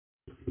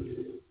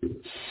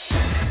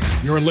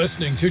You're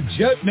listening to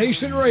Jet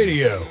Nation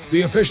Radio,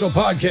 the official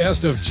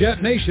podcast of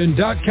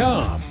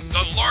JetNation.com,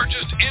 the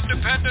largest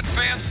independent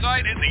fan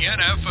site in the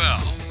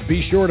NFL.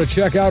 Be sure to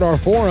check out our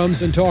forums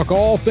and talk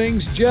all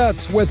things Jets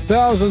with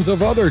thousands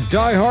of other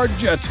diehard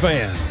Jets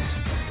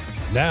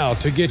fans. Now,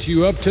 to get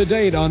you up to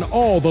date on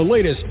all the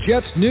latest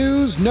Jets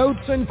news,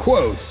 notes, and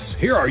quotes,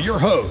 here are your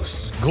hosts,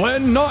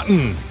 Glenn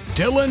Naughton,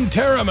 Dylan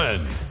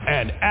Terriman,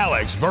 and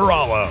Alex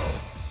Varallo.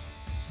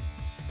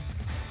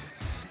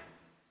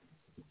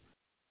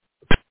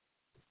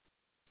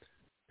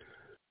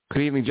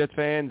 Good evening, Jets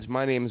fans.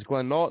 My name is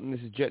Glenn Naughton. This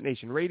is Jet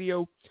Nation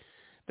Radio.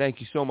 Thank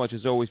you so much,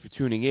 as always, for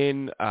tuning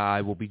in. I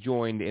will be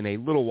joined in a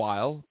little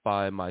while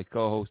by my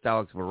co-host,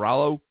 Alex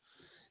Varallo.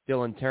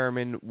 Dylan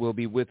Terriman will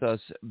be with us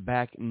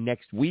back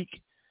next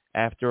week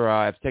after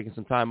I've taken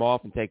some time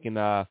off and taken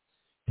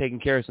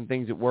care of some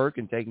things at work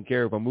and taken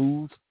care of a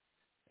move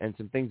and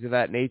some things of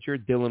that nature.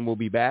 Dylan will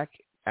be back.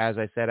 As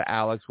I said,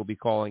 Alex will be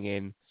calling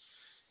in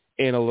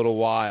a little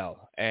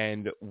while.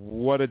 And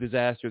what a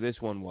disaster this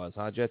one was,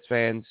 huh, Jets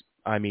fans?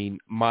 I mean,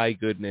 my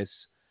goodness.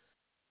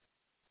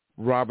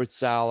 Robert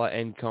Saleh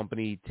and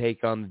company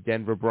take on the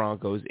Denver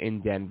Broncos in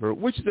Denver,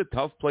 which is a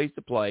tough place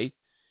to play.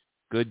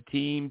 Good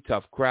team,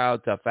 tough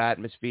crowd, tough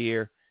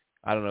atmosphere.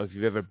 I don't know if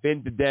you've ever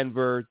been to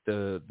Denver.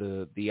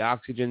 The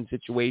oxygen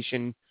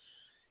situation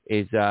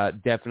is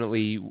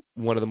definitely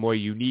one of the more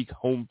unique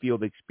home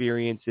field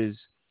experiences,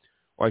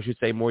 or I should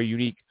say more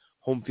unique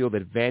home field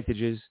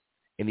advantages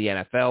in the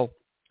NFL.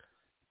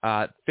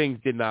 Things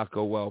did not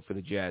go well for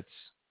the Jets.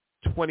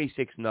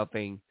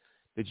 26-0.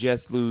 The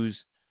Jets lose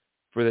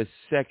for the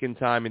second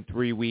time in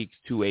 3 weeks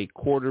to a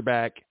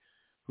quarterback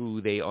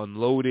who they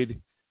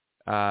unloaded,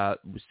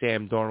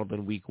 Sam Darnold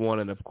in week 1,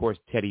 and, of course,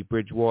 Teddy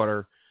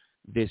Bridgewater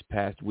this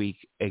past week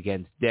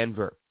against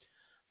Denver.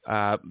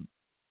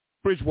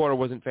 Bridgewater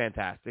wasn't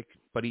fantastic,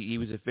 but he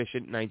was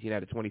efficient, 19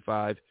 out of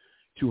 25,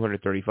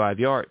 235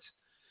 yards.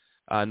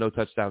 No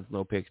touchdowns,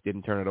 no picks,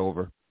 didn't turn it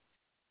over.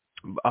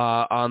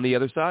 On the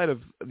other side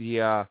of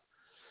the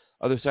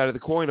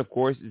coin, of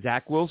course,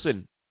 Zach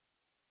Wilson.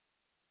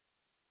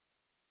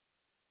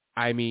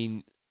 I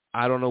mean,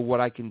 I don't know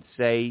what I can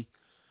say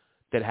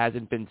that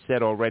hasn't been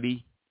said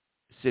already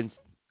since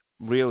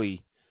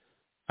really,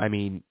 I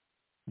mean,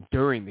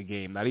 during the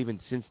game, not even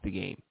since the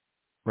game,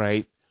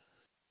 right?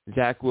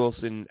 Zach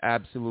Wilson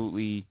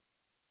absolutely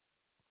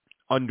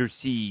under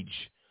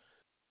siege,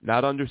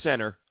 not under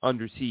center,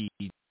 under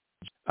siege,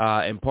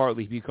 and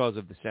partly because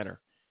of the center.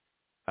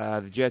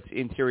 The Jets'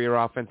 interior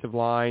offensive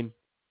line,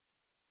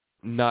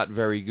 not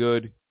very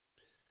good.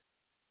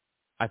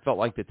 I felt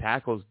like the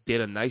tackles did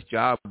a nice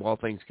job, all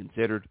things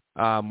considered.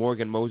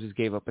 Morgan Moses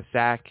gave up a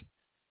sack,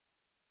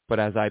 but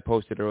as I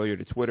posted earlier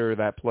to Twitter,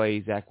 that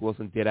play, Zach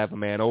Wilson did have a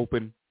man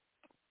open.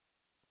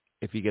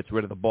 If he gets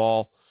rid of the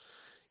ball,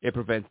 it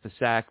prevents the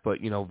sack. But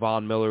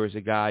Von Miller is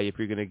a guy. If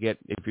you're gonna get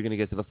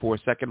to the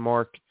 4-second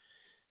mark,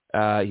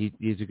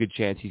 he's a good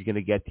chance he's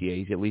gonna get to you.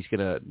 He's at least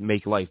gonna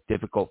make life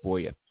difficult for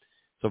you.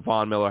 So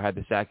Von Miller had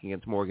the sack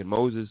against Morgan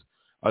Moses.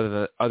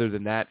 Other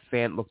than that,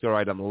 Fant looked all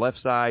right on the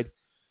left side.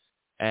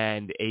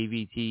 And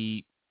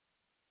AVT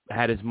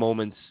had his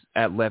moments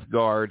at left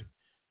guard.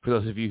 For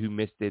those of you who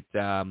missed it,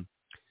 kind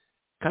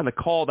of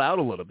called out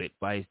a little bit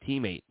by his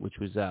teammate, which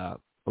was a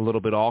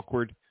little bit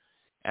awkward.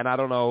 And I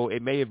don't know,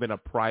 it may have been a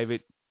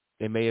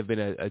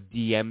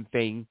DM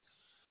thing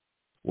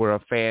where a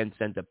fan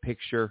sent a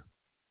picture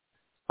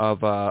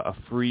of a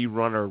free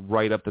runner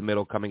right up the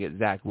middle coming at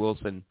Zach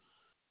Wilson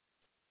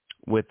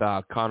with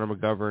Connor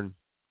McGovern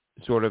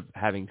sort of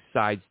having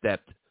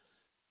sidestepped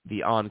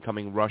the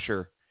oncoming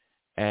rusher.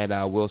 And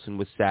Wilson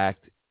was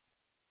sacked.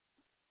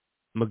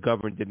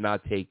 McGovern did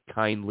not take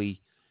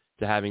kindly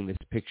to having this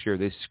picture,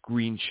 this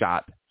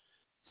screenshot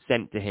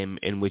sent to him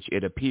in which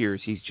it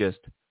appears he's just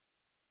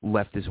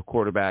left his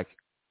quarterback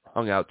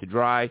hung out to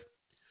dry.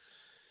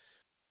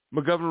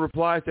 McGovern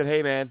replied, said,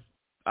 "Hey, man,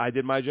 I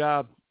did my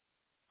job.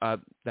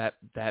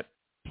 That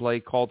play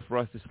called for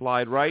us to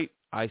slide right.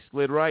 I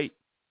slid right."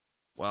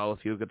 Well,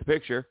 if you look at the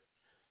picture,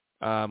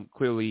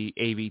 clearly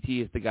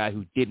AVT is the guy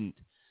who didn't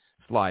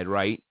slide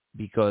right,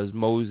 because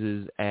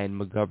Moses and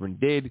McGovern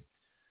did.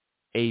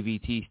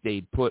 AVT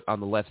stayed put on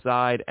the left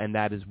side, and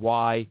that is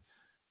why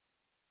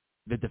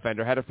the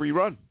defender had a free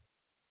run.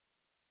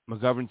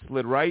 McGovern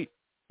slid right.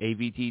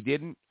 AVT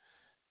didn't.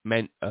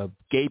 Meant a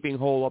gaping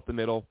hole up the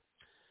middle.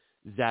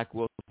 Zach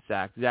Wilson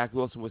sacked. Zach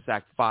Wilson was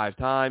sacked 5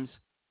 times,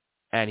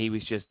 and he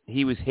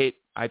was hit.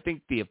 I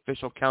think the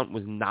official count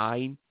was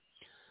 9,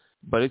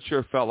 but it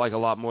sure felt like a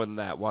lot more than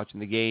that watching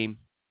the game.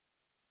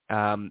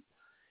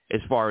 As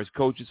far as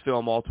coaches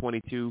film, all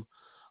 22,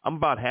 I'm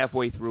about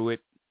halfway through it.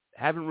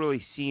 Haven't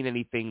really seen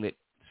anything that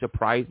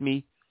surprised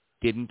me.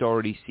 Didn't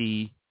already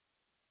see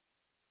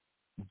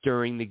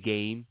during the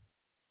game.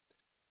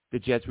 The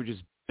Jets were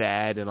just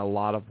bad in a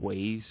lot of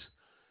ways.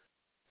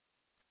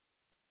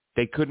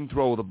 They couldn't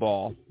throw the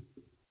ball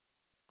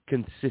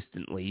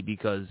consistently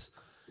because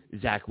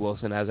Zach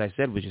Wilson, as I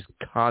said, was just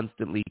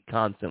constantly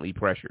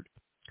pressured.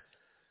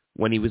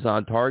 When he was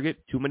on target,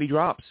 too many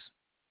drops.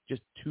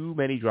 Just too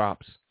many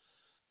drops.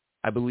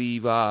 I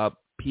believe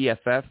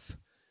PFF,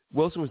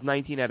 Wilson was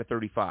 19 out of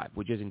 35,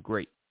 which isn't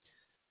great.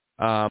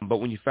 But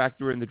when you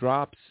factor in the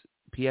drops,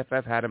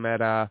 PFF had him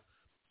at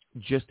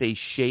just a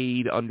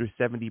shade under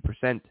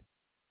 70%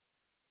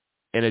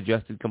 in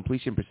adjusted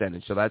completion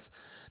percentage. So that's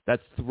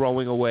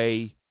throwing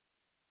away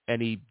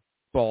any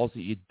balls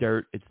that you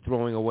dirt. It's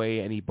throwing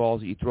away any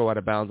balls that you throw out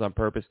of bounds on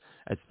purpose.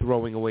 It's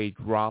throwing away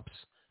drops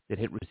that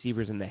hit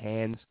receivers in the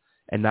hands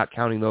and not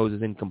counting those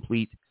as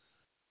incomplete.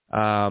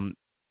 You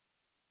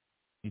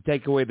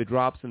take away the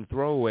drops and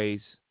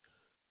throwaways,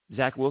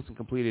 Zach Wilson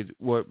completed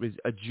what was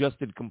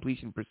adjusted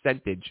completion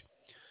percentage,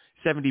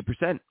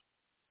 70%.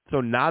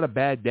 So not a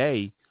bad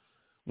day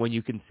when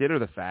you consider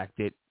the fact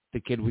that the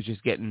kid was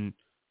just getting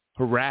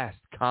harassed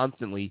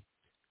constantly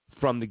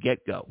from the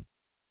get-go.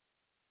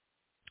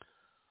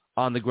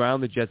 On the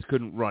ground, the Jets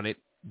couldn't run it,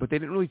 but they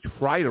didn't really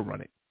try to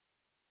run it.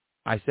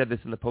 I said this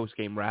in the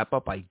post-game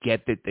wrap-up. I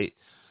get that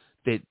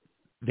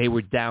they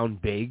were down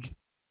big,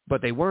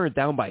 but they weren't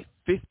down by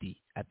 50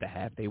 at the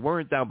half. They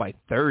weren't down by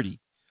 30.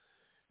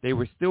 They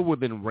were still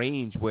within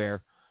range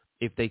where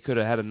if they could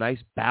have had a nice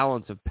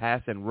balance of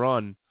pass and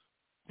run,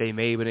 they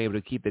may have been able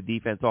to keep the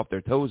defense off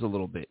their toes a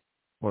little bit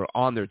or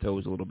on their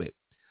toes a little bit.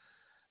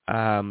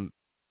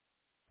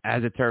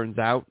 As it turns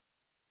out,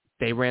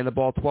 they ran the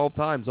ball 12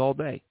 times all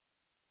day.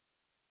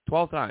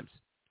 12 times.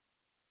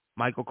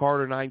 Michael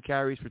Carter, 9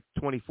 carries for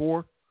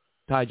 24.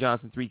 Ty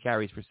Johnson, 3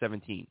 carries for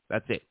 17.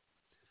 That's it.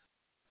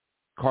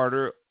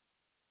 Carter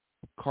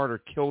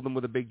killed him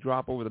with a big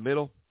drop over the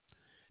middle.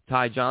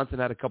 Ty Johnson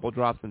had a couple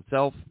drops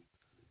himself.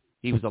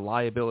 He was a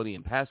liability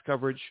in pass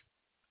coverage.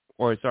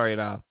 In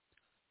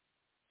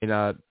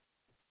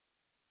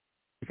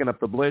picking up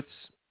the blitz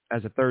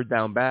as a third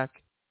down back.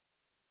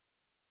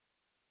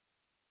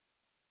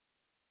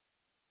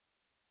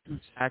 2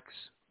 sacks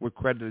were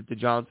credited to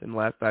Johnson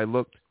last I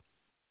looked.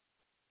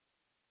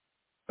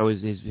 So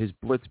his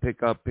blitz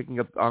picking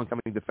up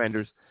oncoming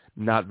defenders,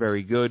 not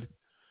very good.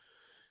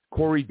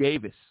 Corey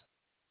Davis,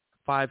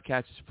 5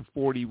 catches for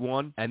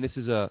 41, and this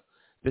is a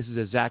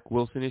Zach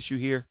Wilson issue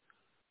here.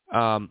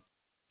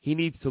 He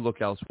needs to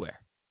look elsewhere.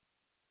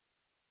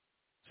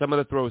 Some of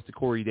the throws to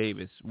Corey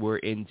Davis were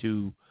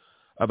into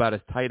about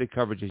as tight a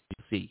coverage as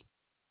you see.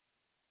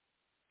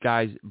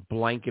 Guys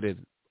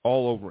blanketed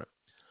all over him.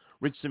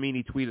 Rich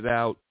Cimini tweeted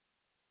out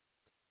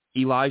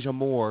Elijah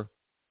Moore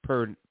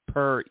per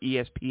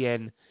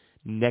ESPN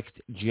Next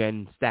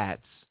Gen Stats.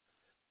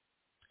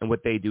 And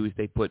what they do is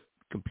they put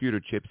computer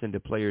chips into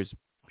players'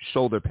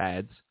 shoulder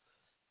pads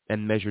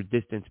and measure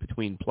distance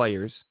between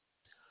players.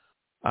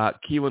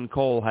 Keelan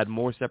Cole had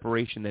more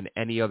separation than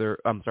any other.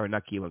 I'm sorry,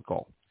 not Keelan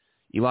Cole.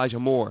 Elijah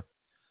Moore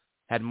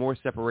had more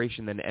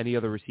separation than any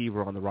other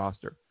receiver on the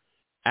roster.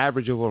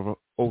 Average of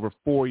over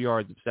 4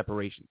 yards of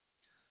separation.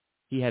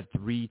 He had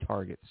 3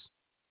 targets.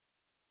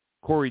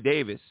 Corey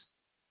Davis,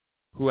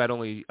 who had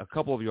only a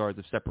couple of yards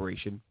of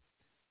separation,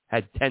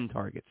 had 10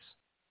 targets.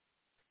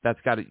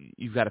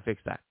 You've got to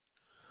fix that.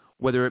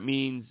 Whether it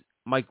means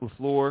Mike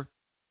LaFleur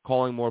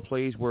calling more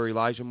plays where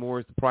Elijah Moore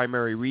is the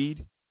primary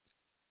read,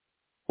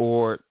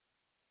 or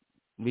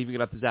leaving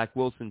it up to Zach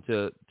Wilson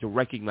to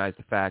recognize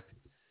the fact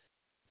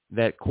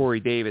that Corey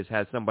Davis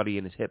has somebody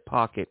in his hip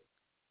pocket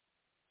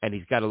and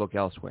he's got to look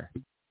elsewhere.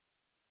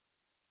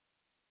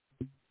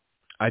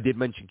 I did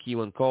mention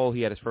Keelan Cole.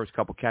 He had his first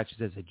couple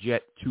catches as a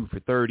Jet, 2 for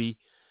 30.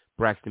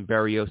 Braxton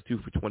Berrios, 2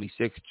 for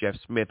 26. Jeff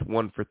Smith,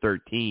 1 for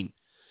 13.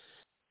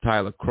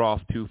 Tyler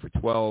Kroft, 2 for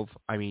 12.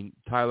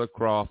 Tyler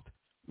Kroft,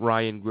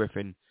 Ryan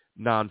Griffin,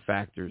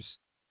 non-factors.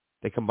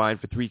 They combined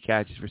for 3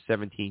 catches for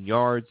 17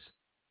 yards.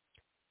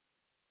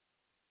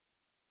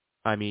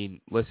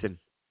 Listen,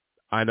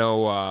 I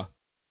know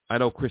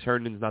Chris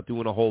Herndon's not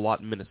doing a whole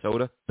lot in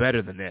Minnesota.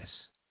 Better than this.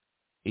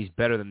 He's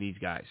better than these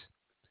guys.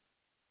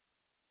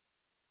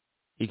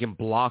 He can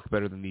block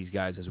better than these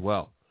guys as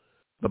well.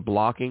 The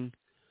blocking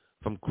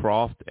from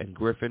Kroft and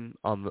Griffin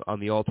on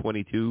the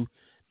All-22,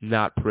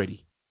 not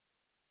pretty.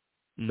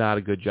 Not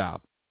a good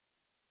job.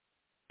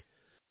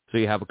 So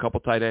you have a couple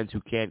tight ends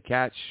who can't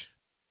catch,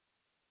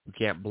 who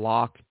can't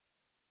block,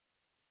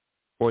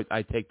 or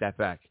I take that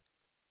back.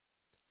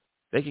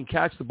 They can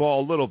catch the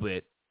ball a little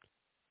bit,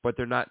 but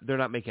they're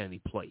not making any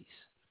plays.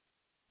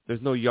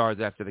 There's no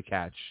yards after the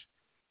catch.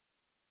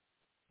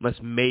 Unless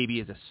maybe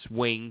it's a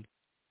swing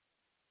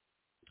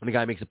and the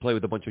guy makes a play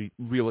with a bunch of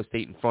real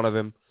estate in front of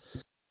him.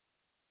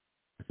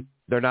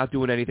 They're not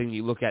doing anything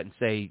you look at and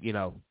say,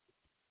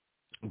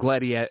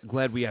 glad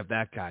we have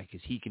that guy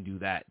because he can do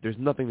that. There's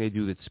nothing they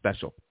do that's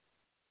special.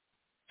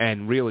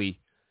 And really,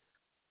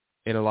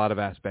 in a lot of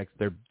aspects,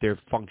 they're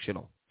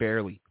functional,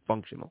 barely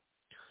functional.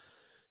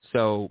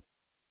 So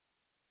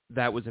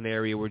that was an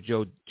area where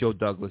Joe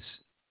Douglas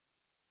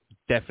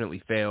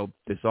definitely failed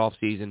this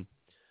offseason.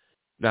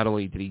 Not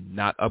only did he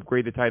not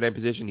upgrade the tight end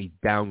position, he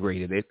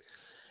downgraded it.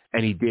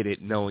 And he did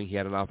it knowing he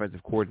had an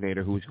offensive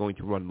coordinator who was going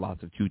to run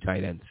lots of 2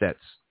 tight end sets.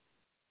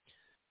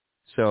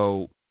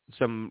 So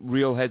some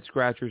real head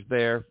scratchers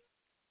there.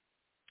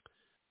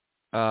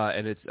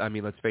 And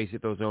let's face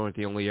it, those aren't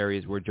the only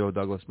areas where Joe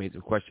Douglas made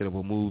some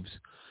questionable moves.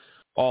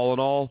 All in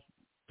all,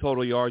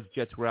 Total yards,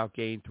 Jets were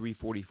outgained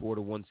 344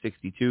 to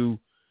 162.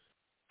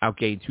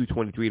 Outgained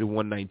 223 to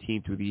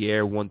 119 through the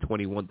air,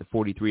 121 to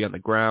 43 on the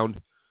ground.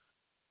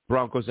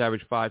 Broncos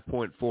averaged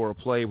 5.4 a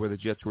play, where the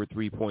Jets were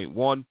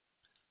 3.1.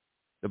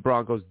 The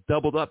Broncos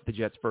doubled up the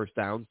Jets' first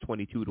downs,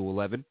 22 to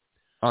 11.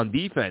 On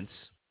defense,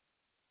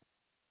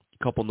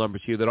 a couple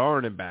numbers here that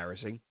aren't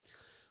embarrassing.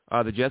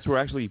 The Jets were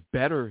actually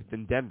better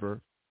than Denver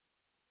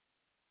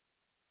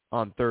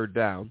on third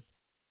down.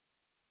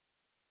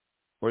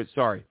 Or,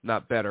 sorry,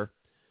 not better,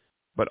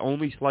 but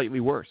only slightly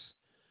worse.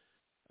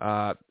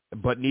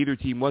 But neither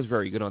team was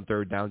very good on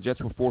third down. Jets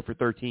were 4 for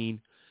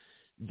 13.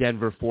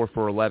 Denver 4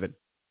 for 11.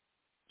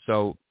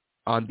 So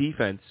on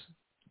defense,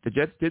 the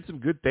Jets did some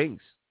good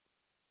things.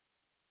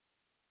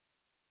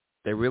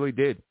 They really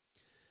did.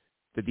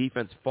 The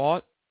defense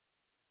fought,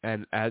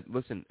 and time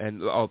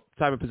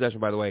of possession,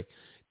 by the way,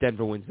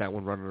 Denver wins that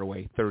one running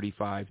away,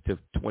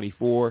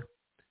 35-24.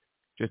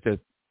 Just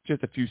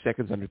a few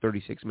seconds under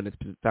 36 minutes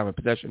time of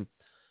possession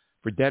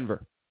for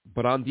Denver.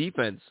 But on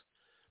defense,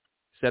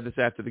 said this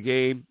after the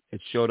game,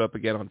 it showed up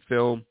again on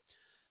film.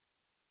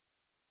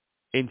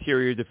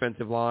 Interior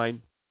defensive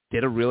line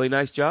did a really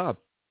nice job.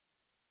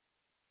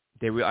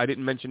 I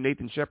didn't mention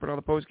Nathan Shepard on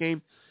the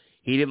postgame.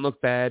 He didn't look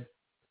bad.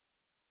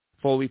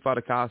 Foley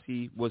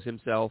Fatukasi was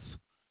himself.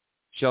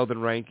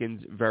 Sheldon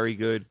Rankins, very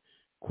good.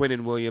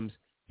 Quinnen Williams,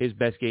 his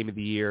best game of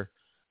the year,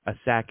 a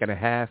sack and a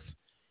half.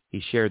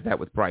 He shared that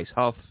with Bryce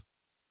Huff.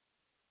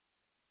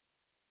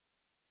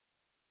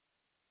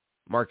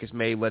 Marcus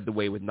May led the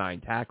way with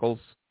 9 tackles.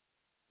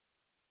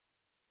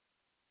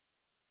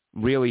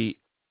 Really,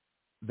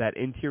 that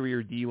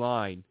interior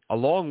D-line,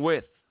 along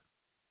with,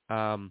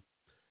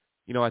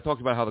 I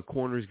talked about how the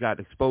corners got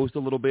exposed a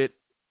little bit.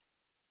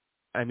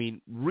 I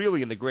mean,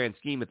 really, in the grand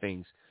scheme of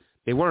things,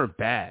 they weren't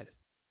bad.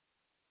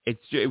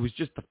 It was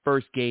just the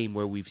first game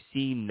where we've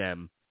seen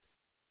them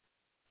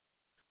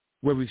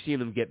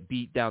get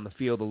beat down the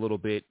field a little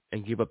bit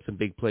and give up some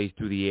big plays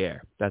through the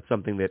air. That's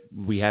something that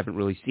we haven't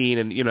really seen.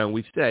 And,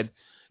 we've said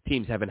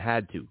teams haven't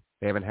had to.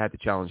 They haven't had to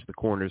challenge the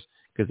corners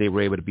because they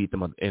were able to beat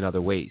them in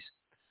other ways.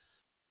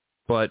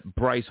 But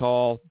Bryce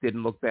Hall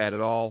didn't look bad at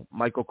all.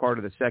 Michael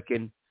Carter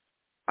II,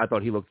 I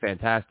thought he looked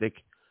fantastic.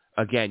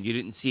 Again, you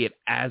didn't see it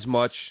as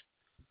much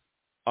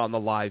on the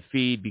live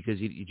feed because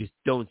you just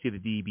don't see the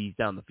DBs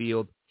down the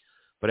field.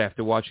 But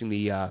after watching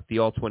the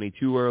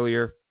All-22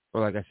 earlier,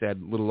 or like I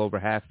said, a little over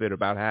half of it,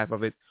 about half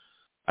of it,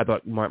 I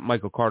thought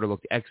Michael Carter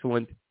looked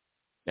excellent.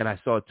 And I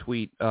saw a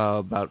tweet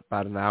about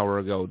an hour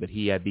ago that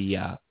he had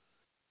the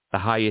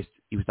highest.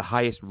 He was the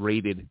highest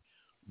rated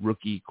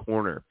rookie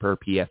corner per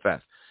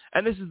PFF.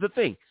 And this is the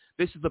thing.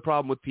 This is the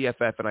problem with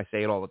PFF, and I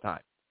say it all the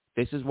time.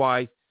 This is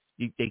why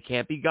they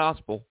can't be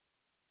gospel,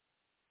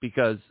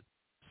 because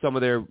some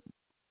of their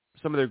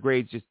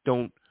grades just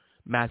don't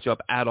match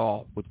up at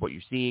all with what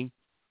you're seeing.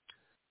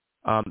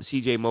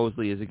 C.J.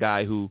 Mosley is a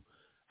guy who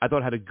I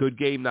thought had a good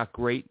game, not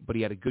great, but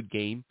he had a good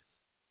game.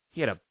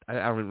 He had I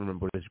don't even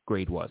remember what his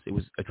grade was. It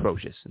was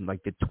atrocious, in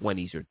like the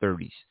 20s or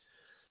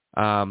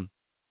 30s.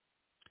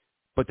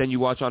 But then you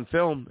watch on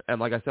film, and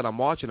like I said, I'm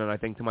watching, and I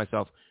think to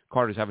myself,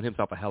 Carter's having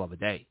himself a hell of a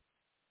day.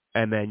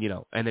 And then,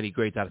 and then he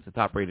grades out as the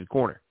top-rated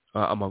corner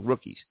among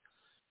rookies.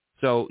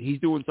 So he's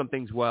doing some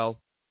things well.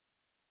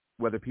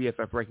 Whether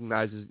PFF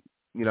recognizes,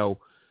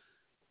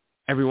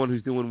 everyone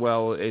who's doing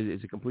well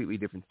is a completely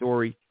different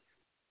story.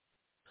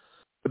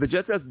 But the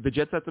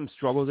Jets had some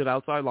struggles at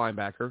outside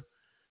linebacker,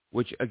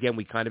 which, again,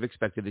 we kind of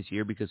expected this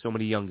year because so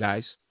many young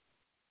guys.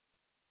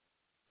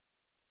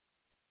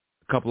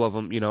 A couple of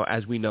them,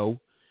 as we know,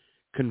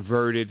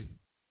 converted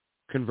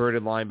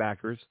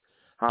linebackers,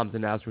 Hamza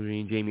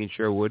Nasruddin, Jamie and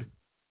Sherwood.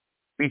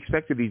 We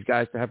expected these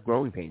guys to have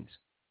growing pains,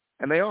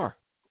 and they are.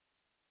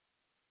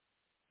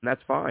 And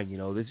that's fine.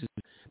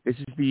 This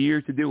is the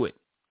year to do it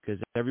because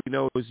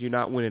everyone knows you're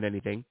not winning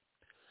anything.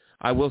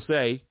 I will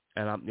say,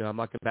 and I'm not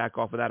going to back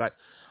off of that.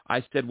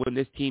 I said when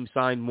this team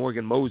signed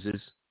Morgan Moses,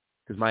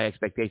 because my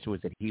expectation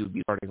was that he would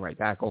be starting right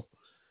tackle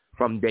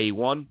from day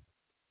one,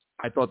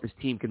 I thought this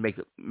team could make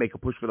a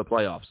push for the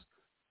playoffs.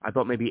 I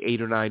thought maybe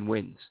 8 or 9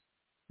 wins.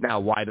 Now,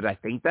 why did I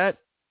think that?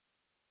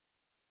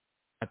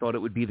 I thought it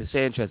would be the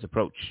Sanchez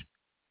approach.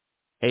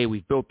 Hey,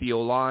 we've built the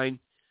O-line.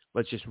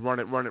 Let's just run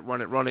it,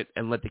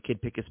 and let the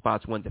kid pick his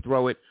spots when to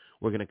throw it.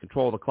 We're going to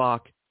control the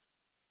clock.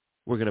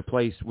 We're going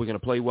to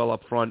play well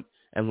up front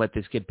and let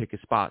this kid pick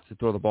his spots to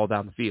throw the ball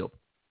down the field.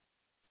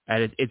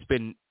 And it's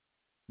been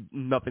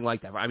nothing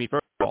like that. I mean,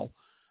 first of all,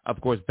 of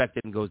course,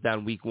 Becton goes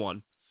down week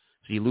 1,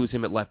 so you lose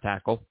him at left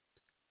tackle.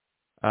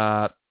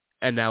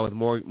 And now with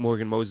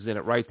Morgan Moses in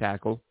at right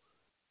tackle,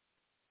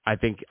 I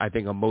think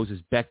a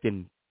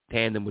Moses-Becton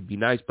tandem would be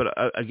nice. But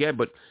again,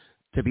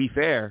 to be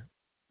fair,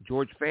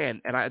 George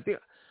Fant, and I think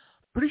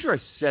pretty sure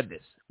I said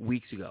this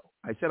weeks ago.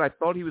 I said I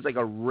thought he was like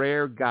a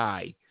rare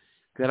guy,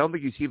 because I don't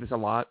think you see this a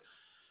lot.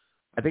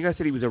 I think I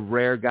said he was a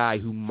rare guy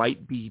who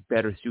might be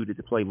better suited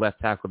to play left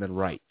tackle than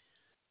right.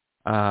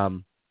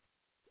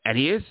 And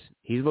he is.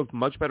 He's looked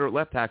much better at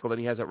left tackle than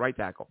he has at right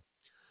tackle.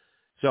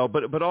 So,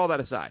 but all that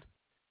aside,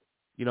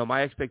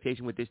 my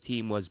expectation with this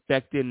team was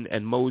Becton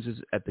and Moses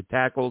at the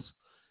tackles,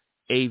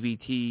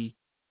 AVT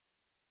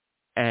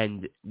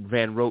and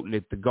Van Roten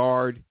at the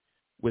guard,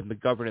 with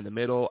McGovern in the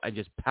middle, and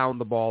just pound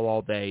the ball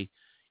all day,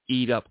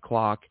 eat up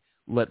clock,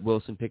 let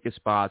Wilson pick his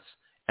spots.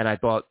 And I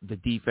thought the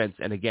defense,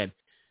 and again,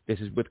 this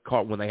is with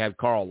when they had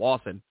Carl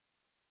Lawson,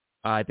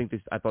 I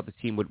thought the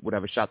team would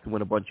have a shot to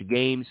win a bunch of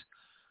games.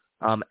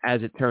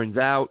 As it turns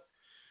out,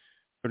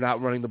 they're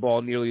not running the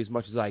ball nearly as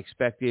much as I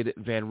expected.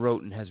 Van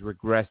Roten has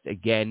regressed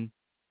again.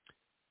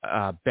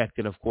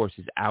 Becton, of course,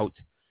 is out,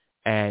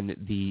 and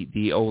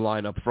the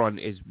O-line up front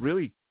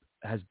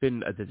has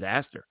been a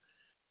disaster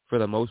for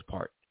the most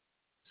part.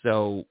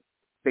 So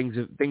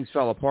things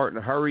fell apart in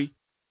a hurry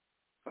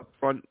up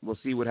front. We'll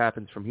see what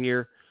happens from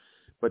here.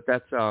 But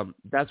that's one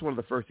of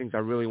the first things I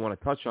really want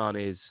to touch on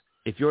is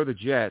if you're the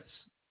Jets,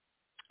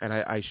 and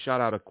I shot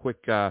out a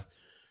quick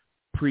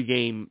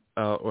pregame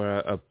or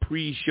a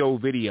pre-show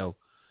video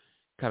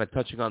kind of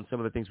touching on some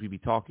of the things we'd be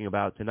talking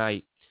about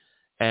tonight.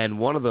 And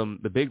one of them,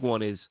 the big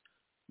one, is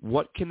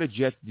what can the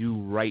Jets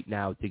do right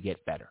now to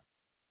get better?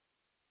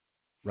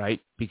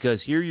 Right?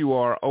 Because here you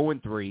are,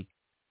 0-3,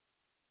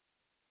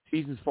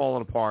 season's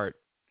falling apart,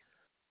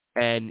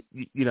 and,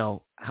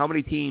 how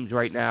many teams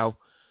right now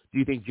do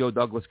you think Joe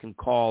Douglas can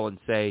call and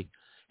say,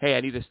 hey,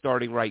 I need a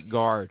starting right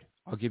guard.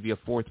 I'll give you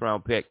a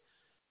 4th-round pick.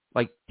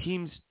 Like,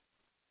 teams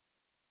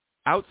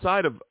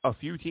outside of a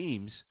few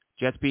teams,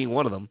 Jets being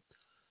one of them,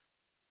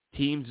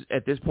 teams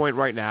at this point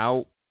right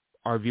now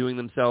are viewing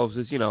themselves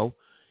as,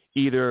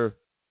 either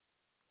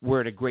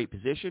we're in a great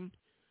position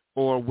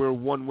or we're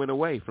one win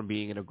away from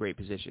being in a great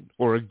position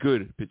or a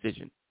good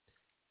position.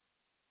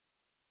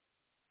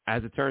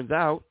 As it turns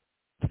out,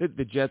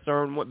 the Jets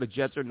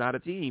are not a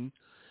team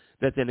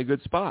that's in a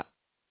good spot.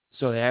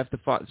 So they have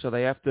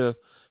to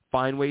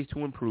find ways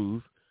to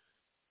improve,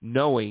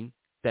 knowing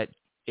that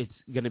it's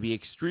going to be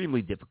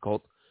extremely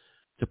difficult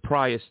to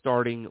pry a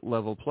starting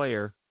level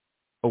player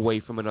away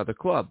from another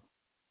club.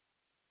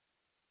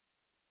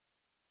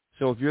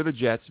 So if you're the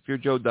Jets, if you're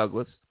Joe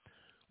Douglas,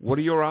 what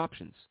are your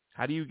options?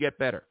 How do you get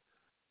better?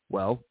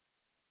 Well,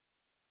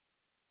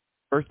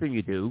 first thing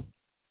you do,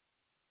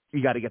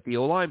 you got to get the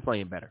O-line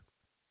playing better.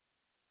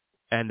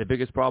 And the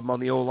biggest problem on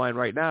the O-line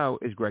right now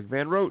is Greg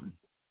Van Roten.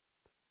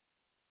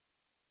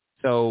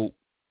 So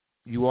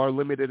you are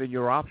limited in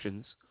your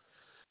options.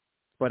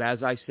 But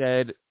as I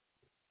said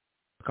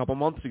a couple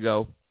months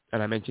ago,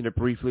 and I mentioned it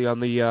briefly on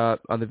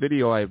the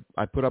video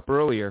I put up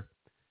earlier,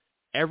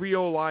 every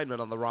O-lineman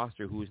on the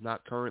roster who is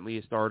not currently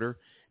a starter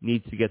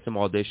needs to get some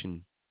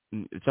audition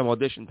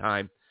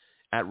time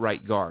at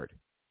right guard.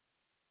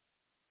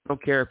 I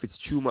don't care if it's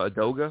Chuma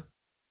Edoga.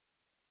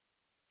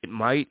 It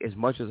might, as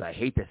much as I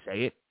hate to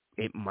say it,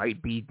 it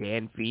might be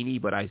Dan Feeney,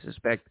 but I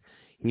suspect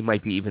he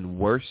might be even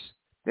worse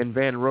than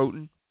Van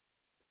Roten.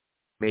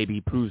 Maybe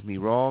he proves me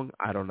wrong.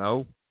 I don't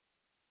know.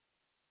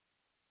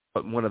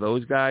 But one of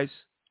those guys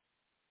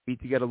need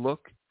to get a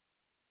look,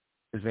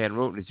 because Van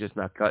Roten is just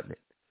not cutting it.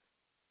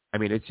 I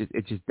mean,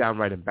 it's just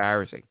downright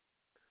embarrassing.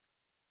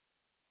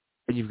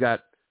 And you've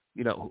got,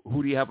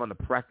 who do you have on the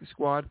practice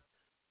squad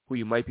who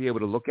you might be able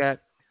to look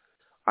at?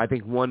 I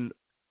think one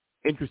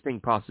interesting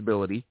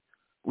possibility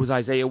was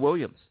Isaiah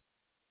Williams,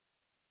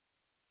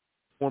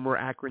 former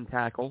Akron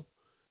tackle,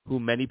 who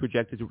many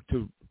projected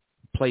to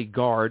play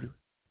guard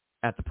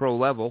at the pro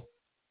level.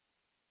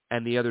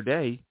 And the other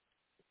day,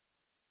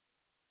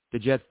 the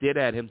Jets did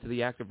add him to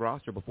the active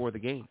roster before the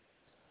game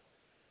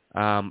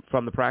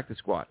from the practice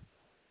squad.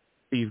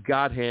 So you've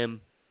got him.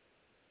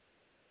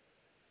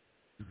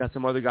 You've got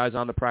some other guys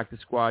on the practice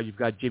squad. You've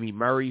got Jimmy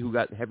Murray, who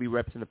got heavy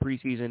reps in the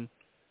preseason.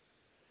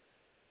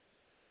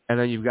 And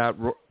then you've got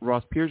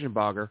Ross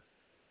Pierschenbacher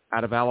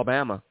out of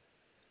Alabama,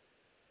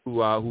 who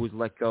was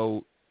let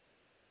go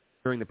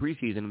during the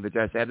preseason, and the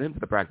Jets added him to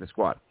the practice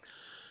squad.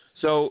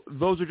 So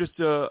those are just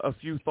a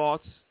few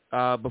thoughts.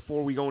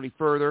 Before we go any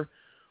further,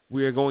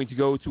 we are going to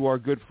go to our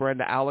good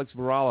friend Alex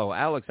Varallo.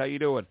 Alex, how you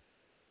doing?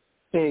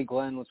 Hey,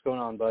 Glenn. What's going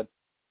on, bud?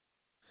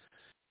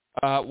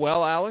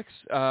 Well, Alex,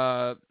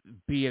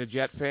 being a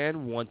Jet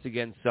fan once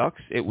again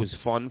sucks. It was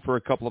fun for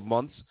a couple of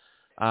months.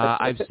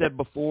 I've said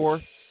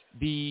before,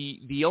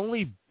 the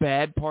only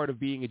bad part of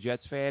being a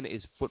Jets fan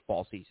is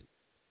football season.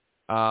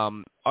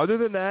 Other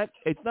than that,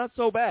 it's not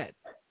so bad.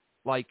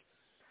 Like,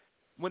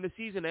 when the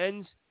season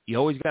ends, you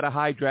always got a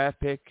high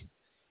draft pick.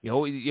 You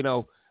always,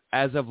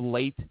 as of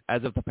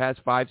the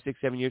past 5,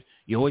 6, 7 years,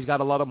 you always got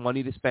a lot of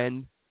money to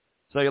spend.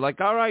 So you're like,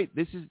 all right,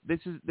 this is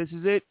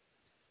it.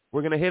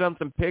 We're gonna hit on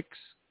some picks.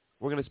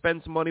 We're gonna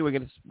spend some money. We're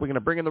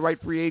gonna bring in the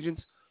right free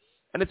agents,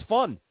 and it's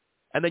fun.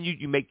 And then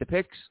you make the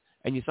picks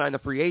and you sign the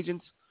free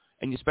agents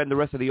and you spend the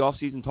rest of the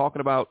offseason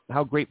talking about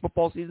how great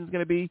football season is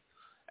gonna be,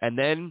 and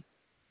then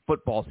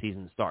football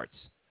season starts,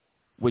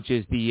 which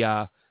is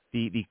the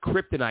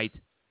kryptonite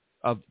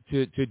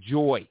to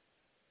joy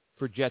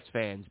for Jets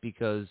fans,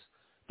 because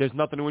there's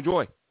nothing to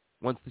enjoy.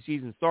 Once the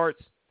season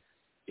starts,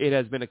 it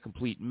has been a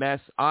complete mess.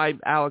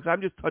 Alex,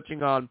 I'm just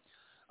touching on,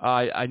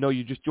 I know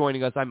you're just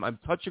joining us, I'm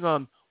touching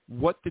on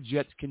what the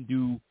Jets can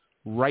do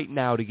right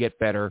now to get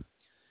better,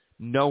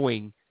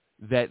 knowing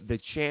that the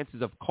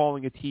chances of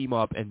calling a team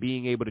up and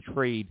being able to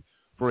trade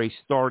for a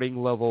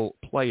starting level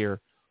player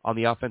on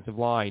the offensive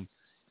line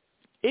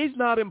is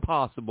not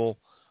impossible,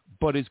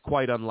 but is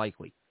quite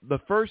unlikely. The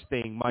first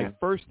thing,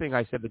 first thing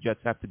I said the Jets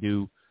have to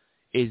do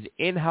is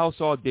in-house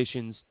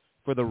auditions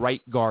for the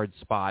right guard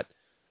spot.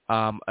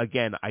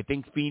 Again, I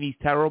think Feeney's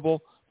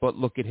terrible, but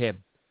look at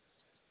him.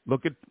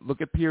 Look at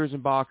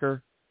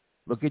Piersenbacher.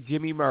 Look at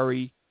Jimmy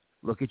Murray.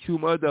 Look at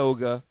Chuma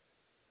Adoga.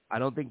 I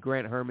don't think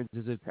Grant Hermans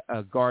is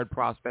a guard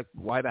prospect.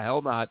 Why the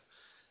hell not?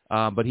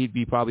 But he'd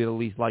be probably the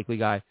least likely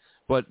guy.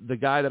 But the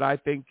guy that I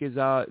think is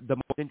the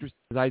most interesting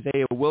is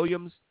Isaiah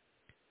Williams.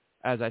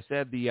 As I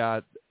said,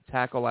 the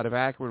tackle out of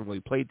Akron. Well, he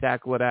played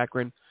tackle at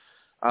Akron.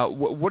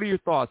 What are your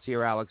thoughts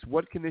here, Alex?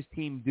 What can this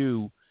team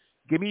do?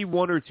 Give me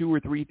one or two or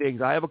three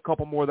things. I have a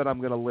couple more that I'm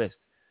going to list.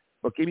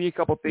 But give me a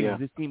couple things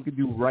this team can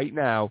do right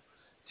now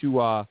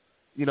to,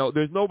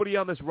 there's nobody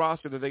on this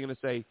roster that they're going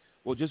to say,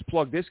 well, just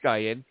plug this guy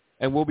in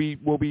and we'll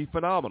be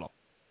phenomenal.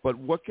 But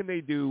what can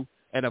they do?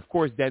 And, of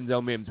course,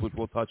 Denzel Mims, which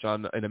we'll touch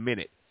on in a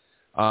minute.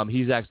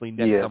 He's actually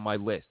next on my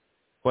list.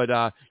 But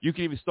you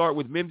can even start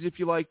with Mims if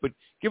you like. But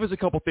give us a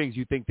couple things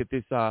you think that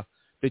this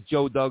that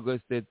Joe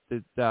Douglas, that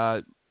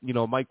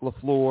Mike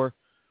LaFleur,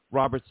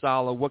 Robert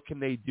Saleh, what can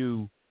they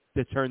do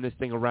to turn this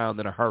thing around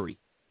in a hurry?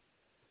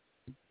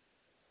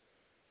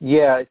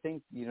 Yeah, I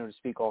think, to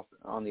speak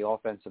on the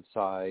offensive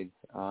side,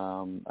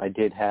 I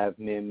did have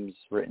Mims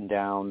written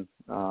down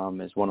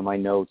as one of my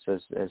notes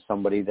as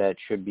somebody that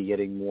should be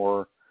getting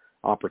more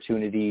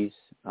opportunities.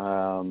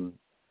 Keelan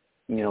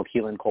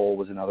Cole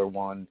was another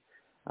one.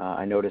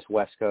 I noticed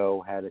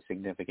Wesco had a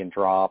significant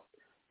drop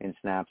in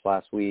snaps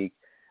last week.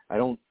 I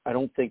don't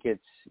think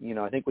it's,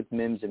 I think with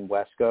Mims and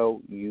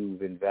Wesco,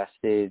 you've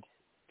invested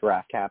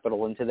draft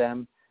capital into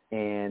them,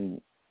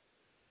 and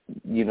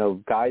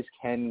guys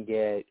can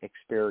get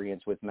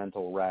experience with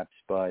mental reps,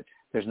 but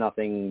there's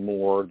nothing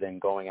more than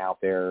going out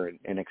there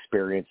and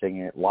experiencing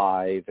it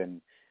live and,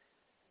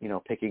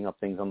 picking up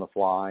things on the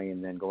fly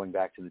and then going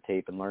back to the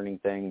tape and learning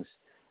things.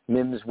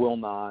 Mims will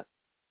not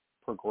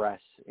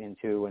progress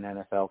into an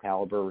NFL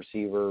caliber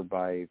receiver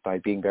by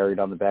being buried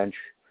on the bench.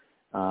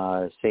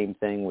 Same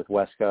thing with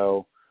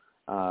Wesco.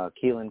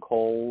 Keelan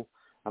Cole,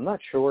 I'm not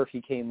sure if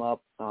he came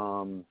up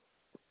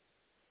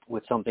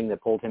with something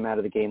that pulled him out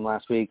of the game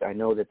last week. I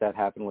know that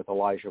happened with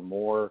Elijah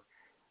Moore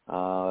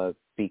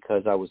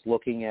because I was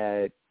looking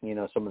at,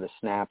 some of the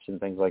snaps and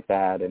things like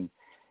that, and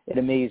it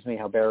amazed me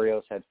how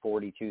Berrios had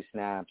 42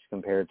 snaps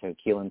compared to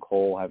Keelan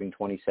Cole having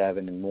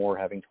 27 and Moore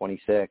having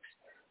 26.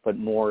 But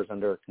Moore is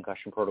under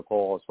concussion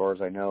protocol as far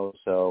as I know,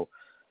 so,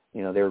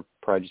 they're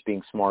probably just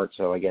being smart,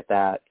 so I get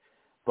that.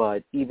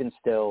 But even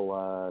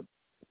still,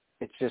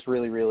 it's just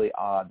really, really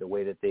odd the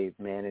way that they've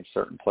managed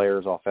certain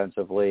players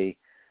offensively.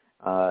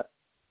 I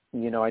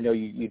know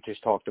you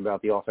just talked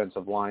about the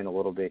offensive line a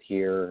little bit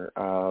here,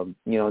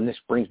 and this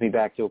brings me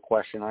back to a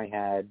question I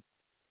had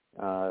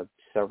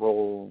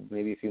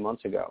maybe a few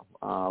months ago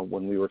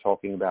when we were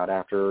talking about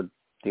after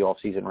the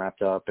offseason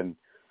wrapped up and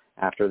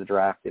after the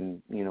draft,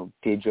 and,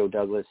 did Joe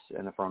Douglas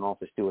and the front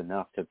office do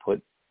enough to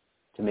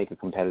make a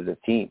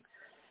competitive team?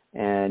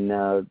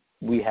 And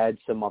we had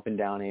some up and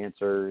down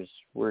answers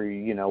where,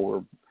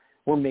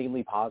 we're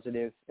mainly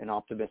positive and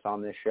optimist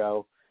on this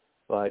show.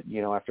 But,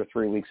 after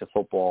 3 weeks of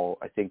football,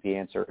 I think the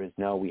answer is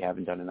no, we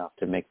haven't done enough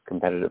to make a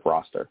competitive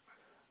roster.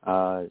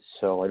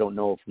 So I don't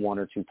know if one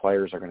or two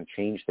players are going to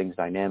change things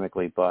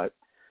dynamically, but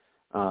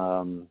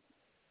I'd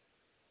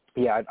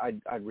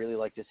really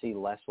like to see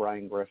less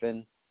Ryan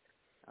Griffin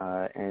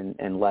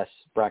and less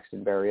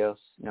Braxton Berrios.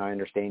 Now, I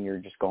understand you're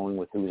just going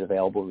with who's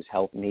available, who's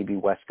healthy. Maybe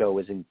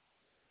Wesco isn't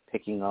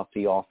picking up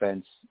the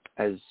offense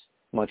as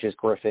much as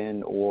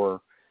Griffin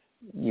or,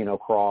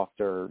 Croft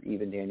or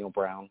even Daniel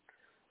Brown.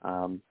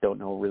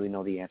 Don't really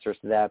know the answers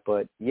to that.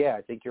 But, yeah,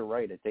 I think you're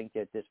right. I think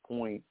at this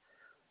point,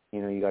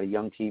 you got a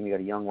young team, you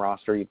got a young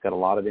roster, you've got a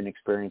lot of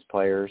inexperienced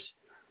players.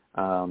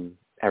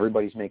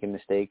 Everybody's making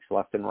mistakes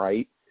left and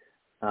right,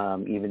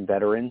 even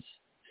veterans.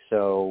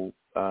 So,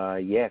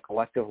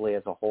 collectively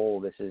as a whole,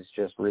 this is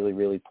just really,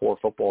 really poor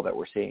football that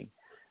we're seeing.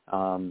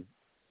 On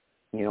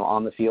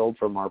the field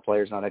from our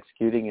players not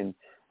executing, and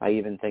I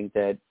even think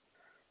that,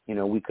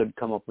 we could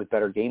come up with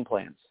better game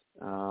plans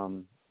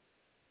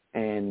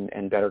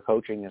and better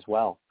coaching as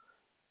well.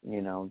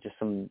 Just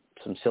some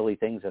silly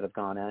things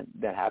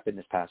that happened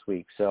this past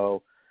week.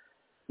 So,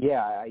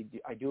 yeah,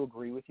 I do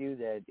agree with you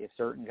that if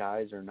certain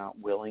guys are not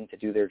willing to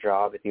do their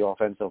job at the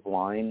offensive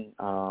line,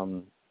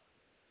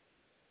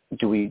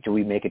 do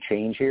we make a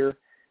change here?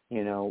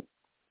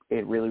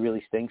 It really,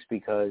 really stinks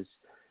because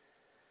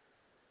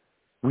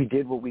we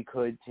did what we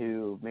could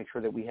to make sure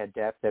that we had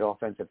depth at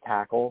offensive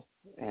tackle,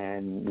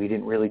 and we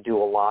didn't really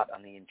do a lot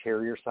on the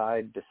interior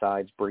side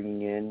besides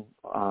bringing in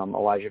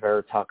Elijah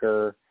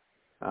Vera-Tucker,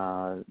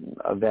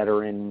 a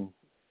veteran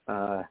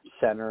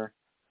center,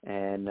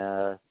 and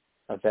a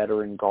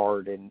veteran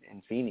guard in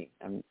Feeney.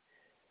 And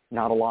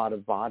not a lot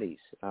of bodies,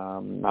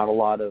 not a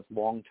lot of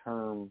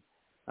long-term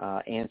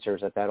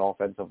answers at that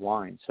offensive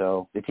line.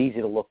 So it's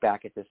easy to look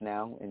back at this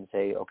now and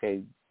say,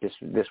 okay,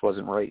 this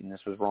wasn't right and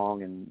this was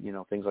wrong and,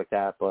 things like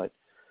that. But,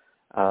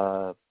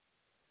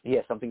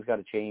 something's got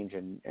to change.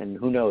 And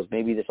who knows,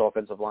 maybe this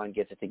offensive line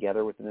gets it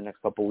together within the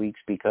next couple of weeks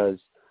because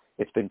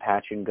it's been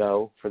patch and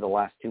go for the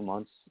last 2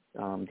 months,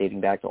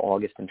 dating back to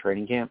August in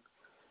training camp.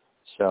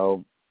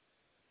 So,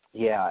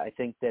 I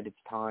think that it's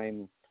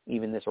time,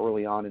 even this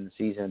early on in the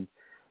season,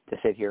 to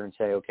sit here and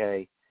say,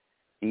 okay,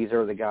 these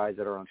are the guys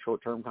that are on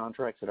short-term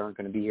contracts that aren't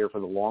going to be here for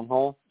the long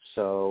haul.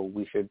 So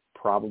we should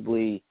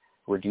probably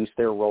reduce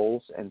their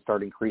roles and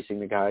start increasing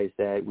the guys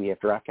that we have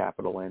draft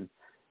capital in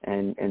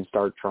and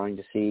start trying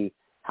to see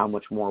how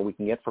much more we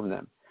can get from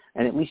them.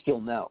 And at least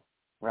you'll know,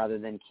 rather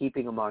than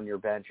keeping them on your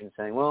bench and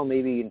saying, well,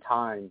 maybe in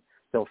time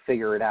they'll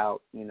figure it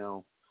out,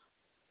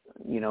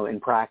 in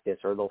practice,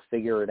 or they'll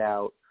figure it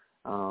out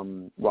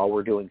while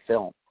we're doing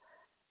film.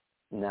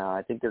 No,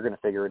 I think they're going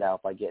to figure it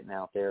out by getting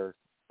out there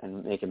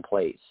and making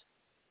plays,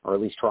 or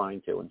at least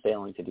trying to and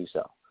failing to do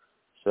so.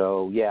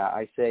 So,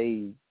 I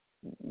say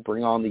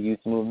bring on the youth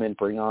movement,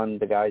 bring on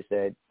the guys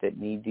that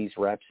need these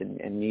reps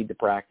and need the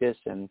practice.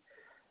 And,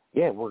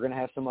 we're going to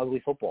have some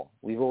ugly football.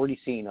 We've already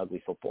seen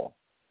ugly football.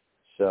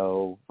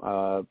 So,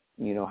 how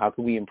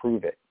can we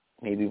improve it?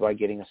 Maybe by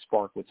getting a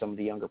spark with some of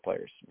the younger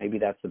players. Maybe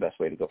that's the best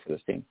way to go for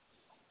this team.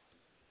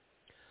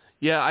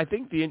 Yeah, I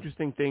think the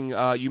interesting thing,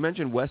 you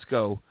mentioned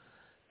Wesco,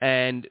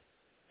 and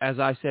as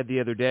I said the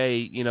other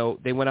day,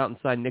 they went out and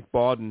signed Nick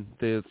Bawden,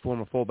 the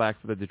former fullback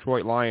for the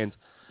Detroit Lions.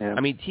 Yeah.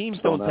 I mean, teams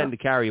don't tend to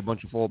carry a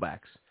bunch of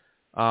fullbacks.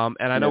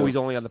 And I know he's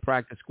only on the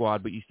practice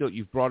squad, but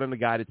you've brought in a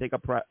guy to take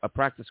up a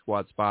practice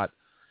squad spot.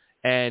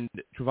 And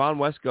Trevon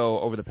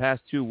Wesco, over the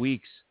past 2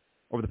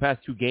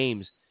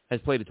 games, has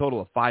played a total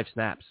of 5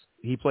 snaps.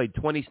 He played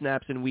 20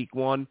 snaps in week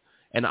 1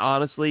 and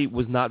honestly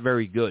was not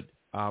very good.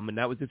 And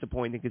that was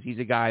disappointing because he's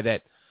a guy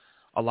that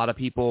a lot of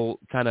people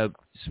kind of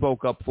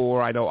spoke up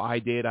for. I know I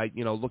did.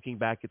 Looking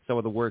back at some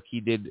of the work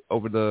he did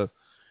over the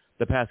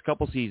past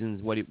couple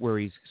seasons where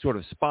he's sort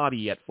of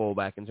spotty at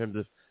fullback in terms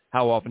of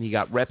how often he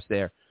got reps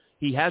there.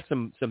 He had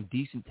some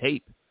decent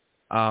tape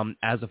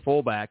as a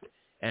fullback.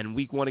 And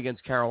week 1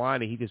 against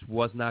Carolina, he just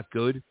was not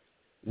good.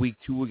 Week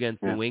 2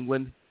 against New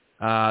England,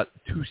 2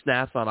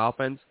 snaps on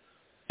offense.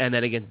 And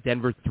then against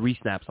Denver, 3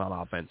 snaps on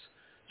offense.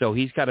 So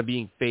he's kind of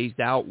being phased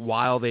out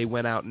while they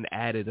went out and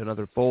added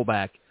another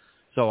fullback.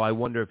 So I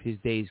wonder if his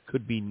days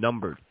could be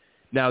numbered.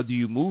 Now, do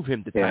you move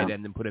him to tight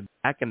end and put him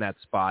back in that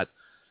spot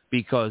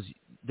because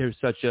there's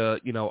such a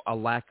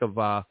lack of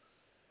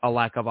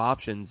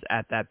options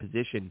at that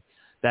position?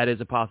 That is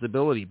a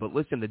possibility. But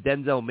listen, the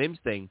Denzel Mims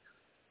thing,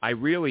 I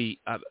really,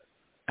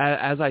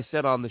 as I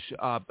said on the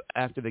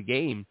after the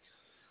game,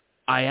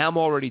 I am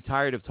already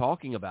tired of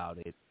talking about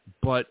it.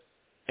 But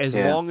as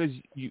long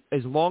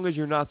as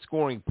you're not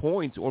scoring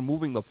points or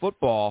moving the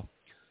football,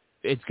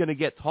 it's going to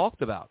get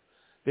talked about.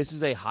 This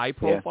is a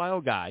high-profile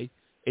guy.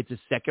 It's a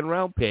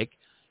second-round pick.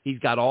 He's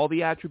got all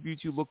the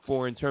attributes you look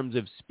for in terms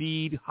of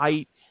speed,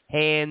 height,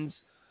 hands,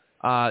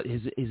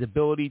 his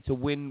ability to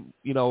win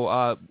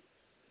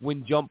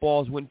jump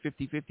balls, win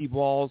 50-50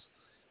 balls.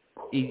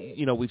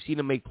 We've seen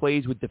him make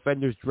plays with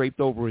defenders draped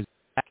over his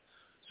back.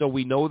 So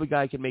we know the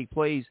guy can make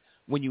plays.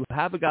 When you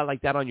have a guy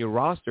like that on your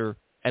roster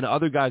and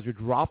other guys are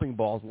dropping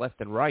balls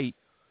left and right,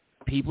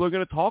 people are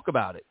going to talk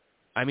about it.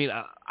 I mean,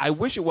 I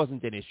wish it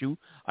wasn't an issue.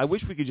 I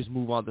wish we could just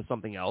move on to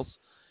something else.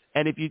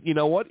 And if you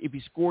know what? If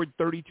he scored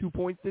 32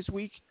 points this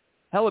week,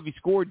 hell, if he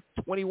scored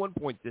 21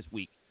 points this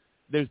week,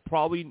 there's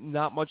probably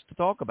not much to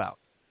talk about.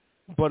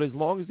 But as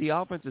long as the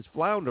offense is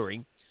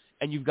floundering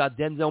and you've got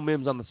Denzel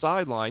Mims on the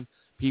sideline,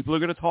 people are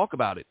going to talk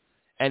about it.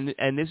 And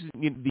this is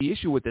the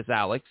issue with this,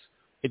 Alex.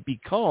 It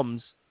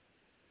becomes,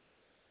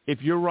 if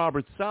you're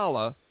Robert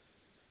Saleh,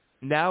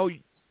 now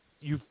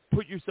you've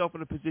put yourself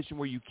in a position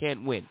where you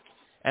can't win.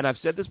 And I've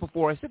said this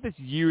before. I said this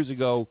years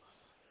ago.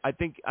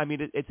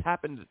 It's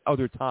happened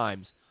other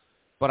times.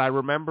 But I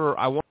remember,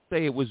 I want to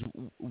say it was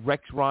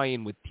Rex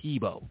Ryan with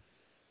Tebow.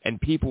 And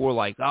people were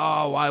like,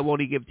 oh, why won't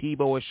he give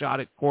Tebow a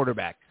shot at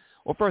quarterback?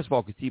 Well, first of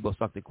all, because Tebow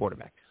sucked at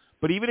quarterback.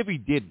 But even if he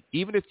didn't,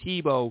 even if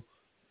Tebow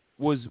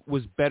was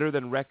better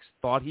than Rex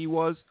thought he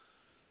was,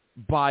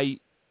 by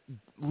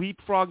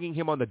leapfrogging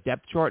him on the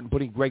depth chart and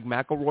putting Greg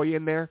McElroy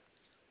in there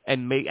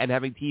and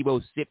having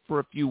Tebow sit for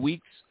a few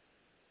weeks,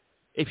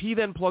 if he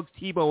then plugs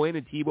Tebow in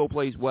and Tebow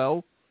plays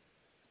well,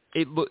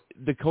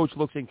 the coach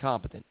looks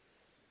incompetent.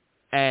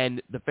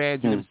 And the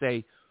fans are going to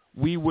say,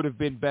 we would have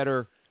been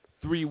better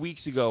 3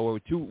 weeks ago or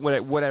 2,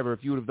 whatever,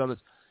 if you would have done this.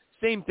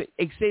 Same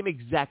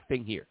exact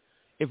thing here.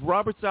 If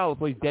Robert Saleh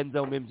plays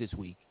Denzel Mims this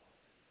week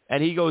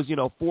and he goes,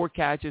 4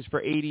 catches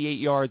for 88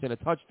 yards and a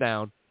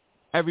touchdown,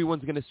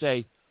 everyone's going to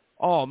say,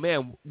 oh,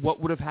 man, what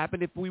would have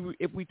happened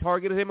if we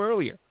targeted him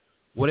earlier?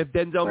 What if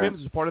Denzel Mims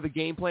was part of the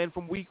game plan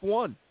from week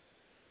 1?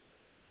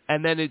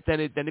 And then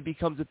it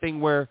becomes a thing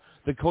where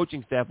the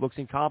coaching staff looks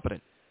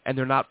incompetent and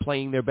they're not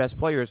playing their best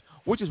players,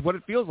 which is what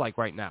it feels like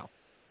right now.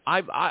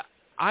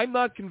 I'm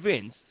not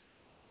convinced.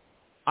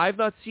 I've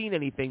not seen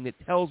anything that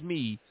tells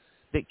me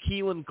that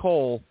Keelan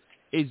Cole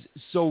is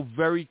so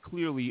very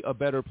clearly a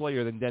better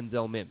player than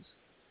Denzel Mims.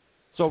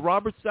 So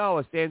Robert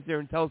Saleh stands there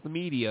and tells the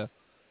media,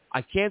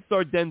 I can't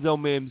start Denzel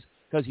Mims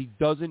because he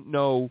doesn't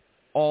know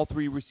all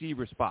three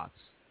receiver spots.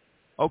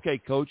 Okay,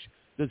 Coach,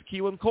 does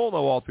Keelan Cole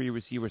know all three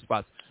receiver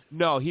spots?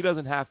 No, he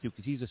doesn't have to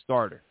because he's a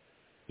starter.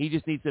 He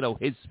just needs to know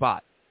his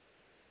spot.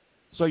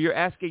 So you're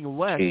asking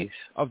less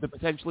of the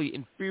potentially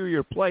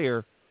inferior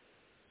player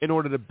in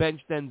order to bench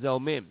Denzel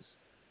Mims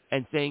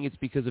and saying it's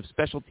because of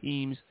special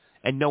teams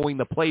and knowing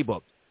the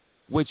playbook,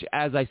 which,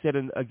 as I said,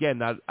 and again,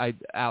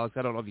 Alex,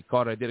 I don't know if you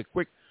caught it. I did a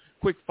quick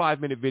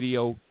 5-minute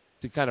video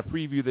to kind of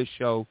preview this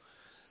show.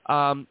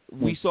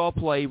 We saw a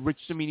play. Rich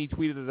Cimini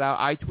tweeted it out.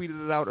 I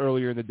tweeted it out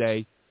earlier in the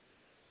day.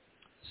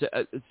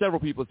 Several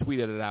people have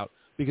tweeted it out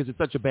because it's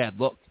such a bad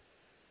look.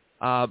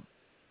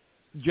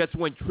 Jets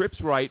went trips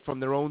right from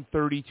their own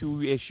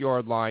 32-ish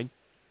yard line.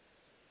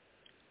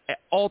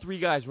 All three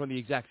guys run the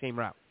exact same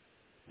route.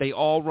 They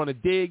all run a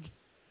dig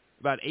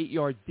about 8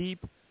 yards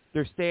deep.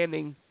 They're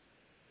standing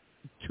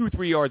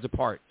 2-3 yards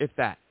apart, if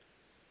that.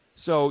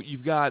 So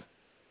you've got,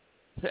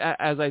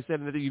 as I said,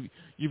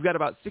 you've got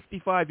about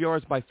 65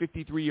 yards by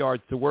 53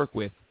 yards to work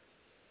with,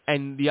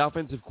 and the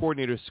offensive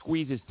coordinator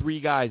squeezes three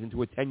guys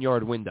into a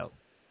 10-yard window.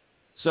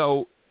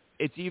 So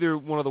it's either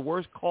one of the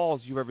worst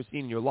calls you've ever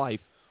seen in your life,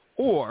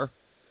 or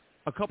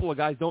a couple of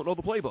guys don't know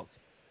the playbook.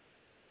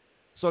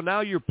 So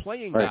now you're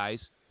playing guys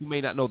who may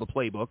not know the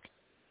playbook,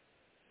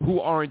 who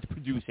aren't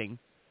producing,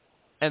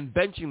 and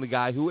benching the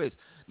guy who is.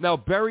 Now,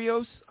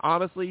 Berrios,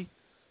 honestly,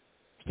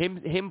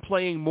 him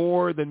playing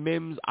more than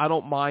Mims, I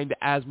don't mind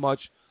as much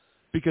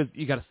because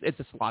it's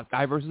a slot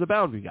guy versus a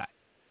boundary guy.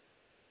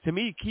 To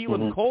me,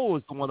 Keelan Cole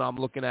is the one I'm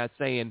looking at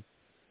saying,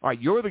 all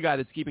right, you're the guy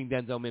that's keeping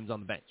Denzel Mims on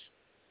the bench.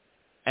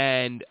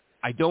 And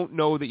I don't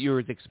know that you're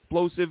as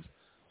explosive.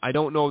 I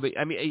don't know that,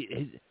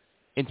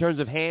 in terms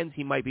of hands,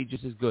 he might be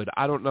just as good.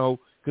 I don't know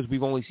because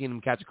we've only seen him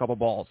catch a couple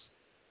balls,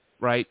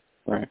 right?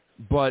 Right.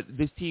 But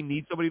this team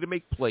needs somebody to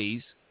make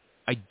plays.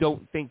 I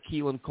don't think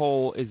Keelan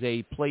Cole is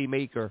a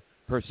playmaker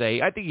per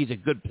se. I think he's a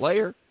good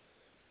player.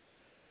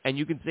 And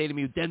you can say to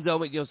me,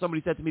 Denzel,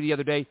 somebody said to me the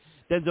other day,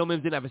 Denzel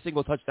Mims didn't have a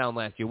single touchdown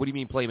last year. What do you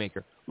mean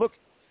playmaker? Look,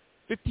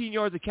 15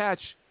 yards a catch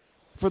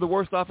for the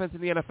worst offense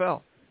in the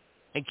NFL.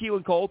 And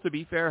Keelan Cole, to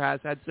be fair, has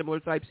had similar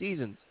type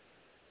seasons.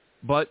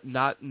 But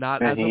not and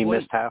as of late. And he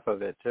missed half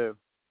of it, too.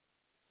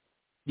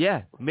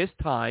 Yeah, missed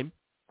time.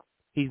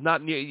 He's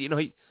not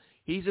near,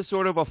 he's a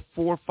sort of a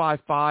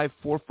 4.55,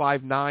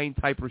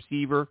 4.59 type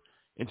receiver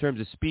in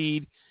terms of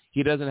speed.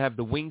 He doesn't have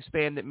the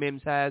wingspan that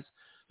Mims has.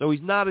 So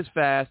he's not as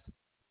fast,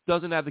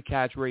 doesn't have the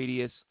catch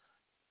radius,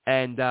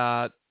 and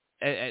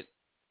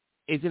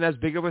isn't as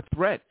big of a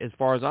threat, as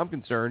far as I'm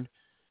concerned,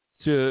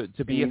 to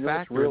be a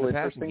factor in the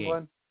passing game.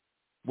 Glenn?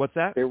 What's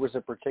that? There was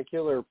a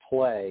particular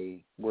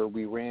play where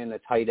we ran a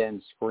tight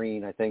end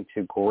screen, I think,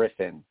 to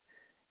Griffin,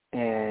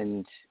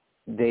 and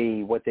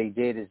what they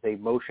did is they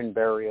motioned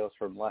Berrios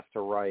from left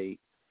to right,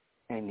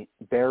 and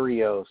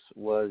Berrios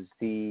was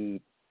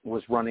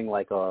running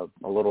like a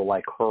little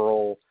like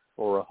curl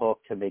or a hook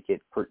to make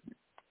it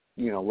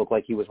look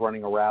like he was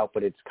running a route,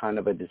 but it's kind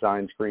of a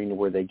design screen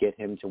where they get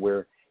him to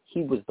where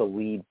he was the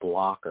lead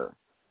blocker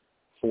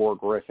for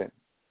Griffin.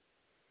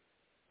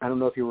 I don't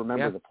know if you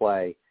remember the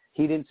play.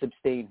 He didn't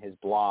sustain his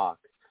block,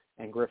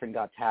 and Griffin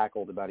got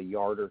tackled about a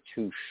yard or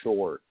two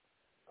short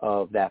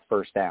of that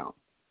first down,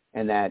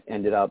 and that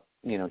ended up,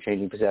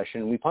 changing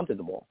possession, and we punted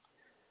the ball.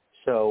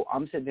 So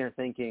I'm sitting there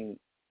thinking,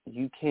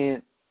 you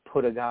can't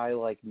put a guy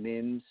like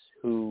Mims,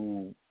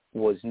 who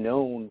was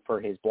known for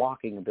his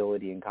blocking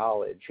ability in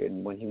college,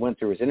 and when he went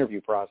through his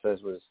interview process,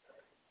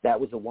 that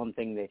was the one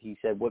thing that he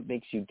said, what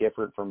makes you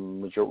different from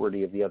the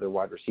majority of the other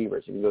wide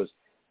receivers? And he goes,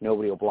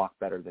 nobody will block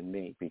better than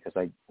me because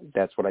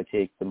that's what I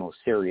take the most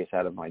serious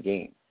out of my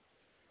game.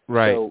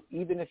 Right. So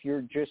even if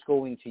you're just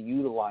going to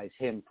utilize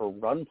him for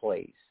run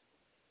plays,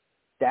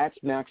 that's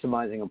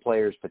maximizing a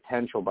player's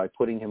potential by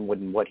putting him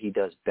in what he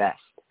does best.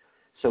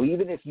 So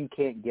even if you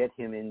can't get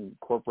him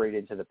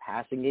incorporated into the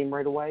passing game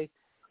right away,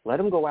 let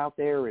him go out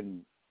there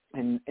and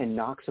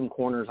knock some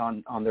corners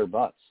on their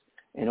butts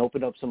and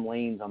open up some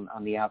lanes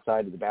on the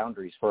outside of the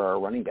boundaries for our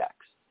running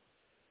backs.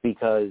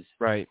 Because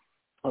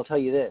I'll tell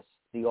you this,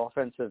 the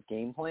offensive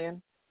game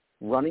plan,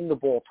 running the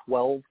ball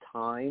 12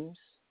 times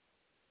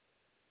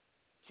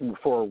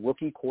for a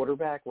rookie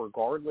quarterback,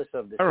 regardless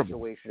of the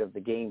situation of the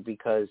game,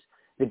 because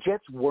the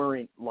Jets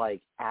weren't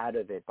out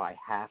of it by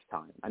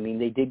halftime. I mean,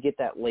 they did get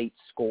that late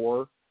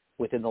score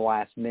within the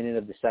last minute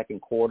of the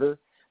second quarter,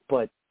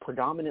 but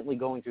predominantly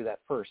going through that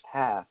first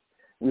half,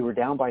 we were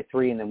down by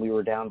 3 and then we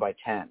were down by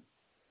 10.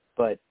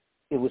 But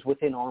it was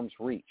within arm's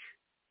reach.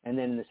 And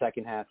then in the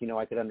second half,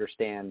 I could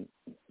understand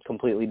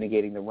completely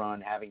negating the run,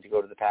 having to go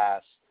to the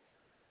pass,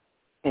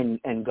 and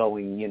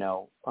going,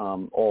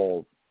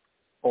 all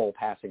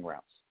passing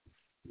routes.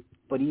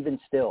 But even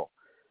still,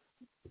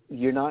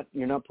 you're not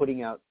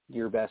putting out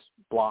your best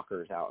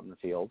blockers out in the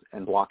field,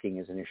 and blocking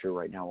is an issue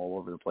right now all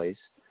over the place.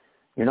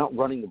 You're not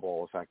running the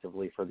ball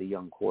effectively for the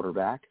young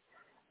quarterback.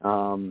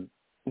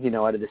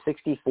 Out of the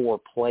 64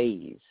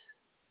 plays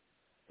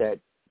that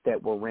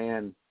were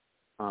ran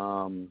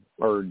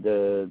or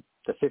the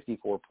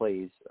 54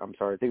 plays. I'm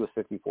sorry, I think it was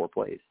 54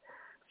 plays.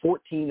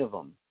 14 of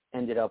them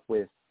ended up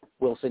with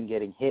Wilson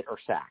getting hit or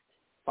sacked.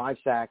 5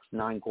 sacks,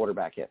 9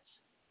 quarterback hits.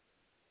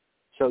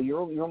 So you're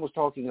almost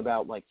talking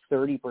about like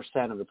 30%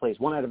 of the plays.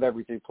 1 out of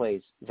every 3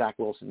 plays, Zach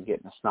Wilson's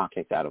getting a snot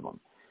kicked out of him.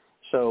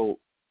 So,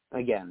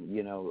 again,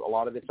 a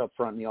lot of it's up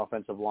front in the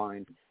offensive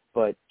line,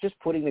 but just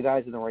putting the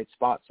guys in the right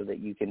spot so that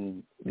you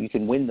can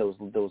win those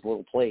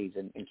little plays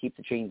and keep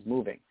the chains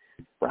moving.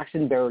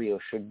 Braxton Berrios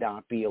should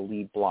not be a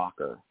lead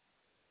blocker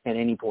at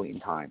any point in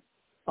time,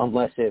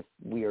 unless if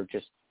we are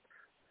just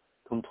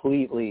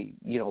completely,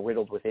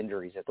 riddled with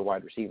injuries at the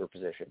wide receiver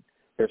position.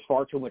 There's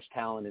far too much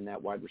talent in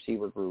that wide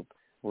receiver room,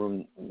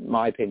 in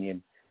my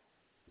opinion,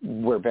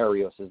 where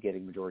Berrios is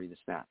getting majority of the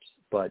snaps.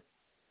 But,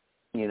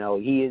 he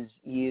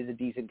is a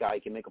decent guy.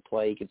 He can make a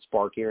play. He can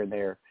spark here and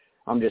there.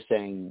 I'm just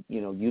saying,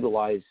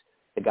 utilize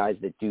the guys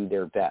that do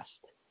their best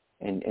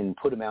and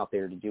put them out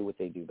there to do what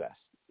they do best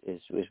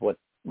is what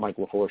Mike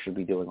LaFleur should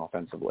be doing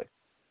offensively.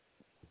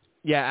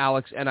 Yeah,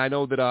 Alex, and I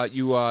know that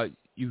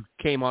you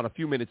came on a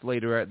few minutes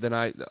later than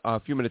a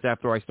few minutes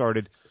after I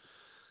started.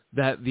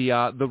 That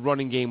the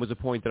running game was a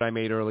point that I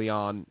made early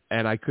on,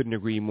 and I couldn't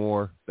agree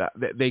more. That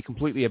they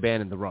completely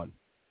abandoned the run.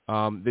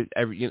 And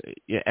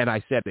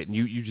I said it, and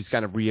you just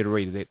kind of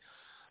reiterated it.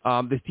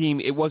 This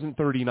team, it wasn't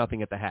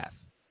 30-0 at the half.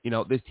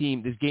 This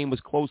game was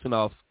close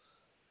enough,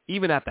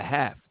 even at the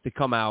half, to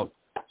come out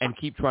and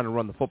keep trying to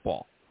run the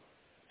football.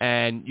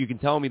 And you can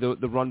tell me the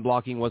run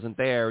blocking wasn't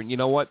there. And you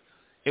know what?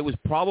 It was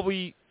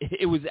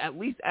at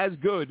least as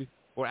good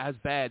or as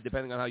bad,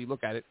 depending on how you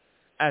look at it,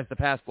 as the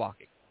pass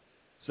blocking.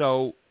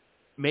 So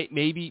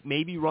maybe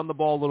run the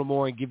ball a little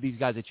more and give these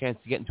guys a chance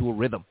to get into a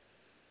rhythm.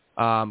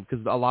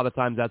 Because a lot of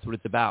times that's what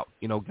it's about.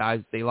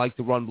 Guys, they like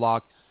to run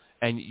block,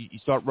 and you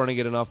start running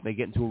it enough, and they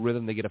get into a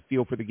rhythm, they get a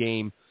feel for the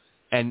game,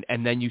 and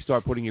then you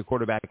start putting your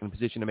quarterback in a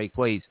position to make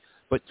plays.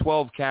 But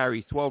 12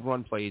 carries, 12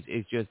 run plays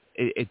is just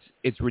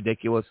it's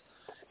ridiculous.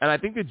 And I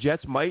think the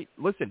Jets might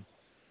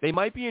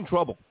be in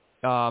trouble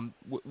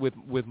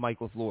with Mike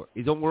LaFleur.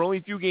 We're only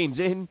a few games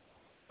in.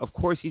 Of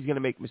course, he's going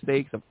to make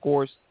mistakes. Of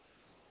course,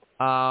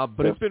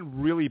 but it's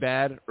been really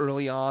bad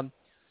early on.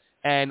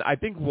 And I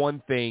think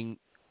one thing,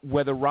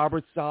 whether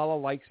Robert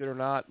Saleh likes it or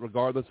not,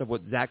 regardless of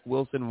what Zach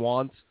Wilson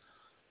wants,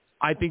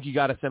 I think you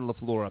got to send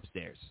LaFleur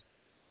upstairs.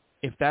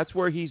 If that's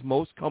where he's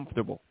most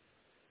comfortable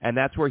and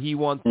that's where he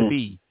wants to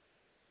be,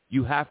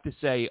 you have to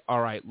say,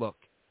 all right, look,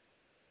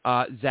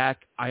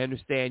 Zach, I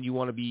understand you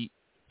want to be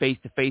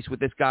face-to-face with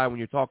this guy when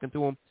you're talking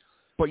to him,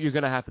 but you're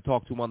going to have to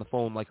talk to him on the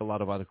phone like a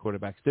lot of other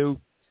quarterbacks do,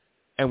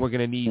 and we're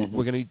going to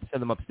need to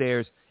send him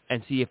upstairs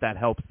and see if that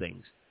helps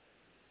things.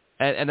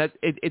 And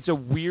it's a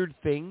weird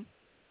thing,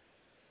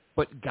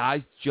 but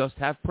guys just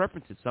have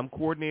preferences. Some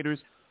coordinators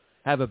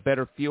have a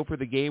better feel for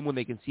the game when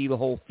they can see the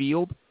whole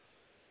field,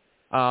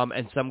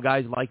 and some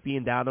guys like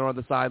being down there on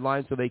the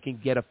sideline so they can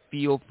get a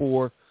feel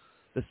for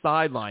the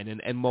sideline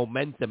and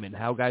momentum and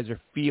how guys are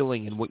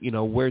feeling and what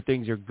where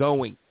things are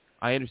going.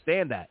 I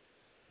understand that.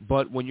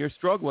 But when you're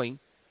struggling,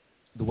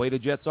 the way the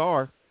Jets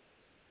are,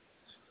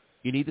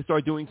 you need to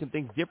start doing some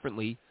things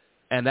differently,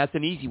 and that's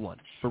an easy one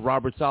for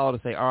Robert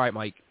Saleh to say, all right,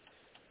 Mike,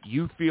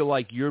 you feel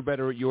like you're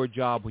better at your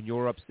job when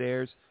you're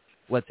upstairs.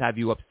 Let's have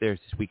you upstairs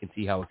this week and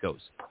see how it goes.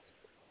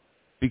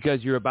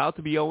 Because you're about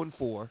to be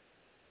 0-4.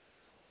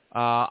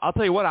 I'll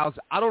tell you what, Alex,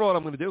 I don't know what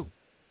I'm going to do.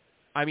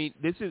 I mean,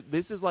 this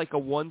is like a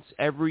once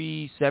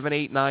every 7,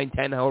 8, 9,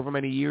 10, however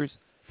many years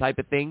type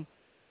of thing.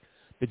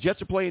 The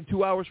Jets are playing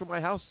 2 hours from my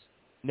house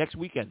next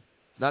weekend.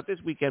 Not this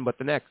weekend, but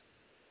the next.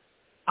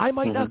 I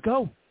might not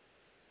go.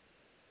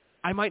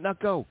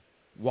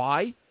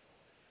 Why?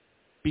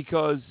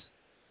 Because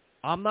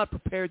I'm not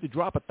prepared to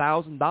drop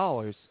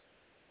 $1,000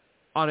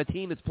 on a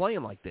team that's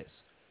playing like this.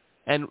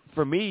 And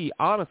for me,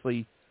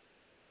 honestly,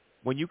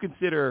 when you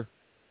consider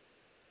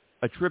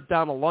a trip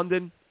down to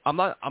London,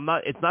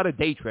 it's not a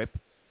day trip.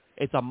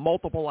 It's a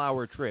multiple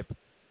hour trip.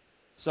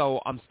 So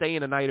I'm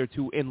staying a night or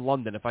two in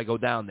London if I go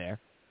down there.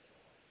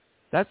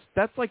 That's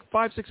like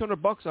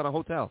 $500-$600 on a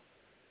hotel.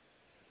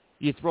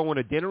 You throw in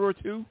a dinner or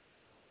two,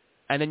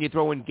 and then you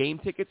throw in game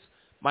tickets.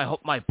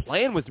 My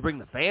plan was to bring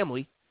the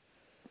family.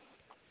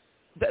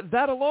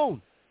 That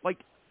alone, like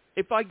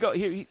if I go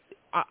here,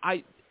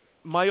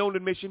 my own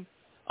admission,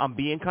 I'm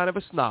being kind of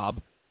a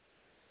snob.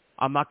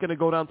 I'm not going to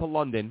go down to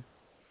London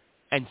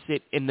and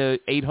sit in the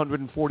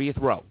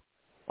 840th row.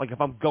 Like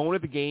if I'm going to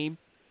the game,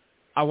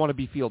 I want to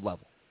be field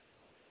level.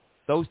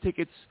 Those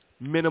tickets,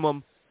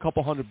 minimum,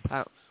 couple hundred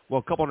pounds,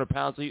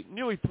 so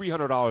nearly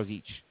 $300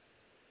 each.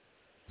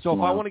 So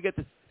if I want to get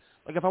this,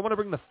 like if I want to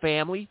bring the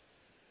family,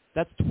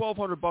 that's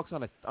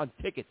 $1,200 on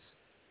tickets.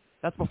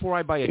 That's before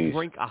I buy a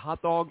drink, a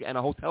hot dog, and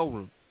a hotel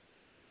room.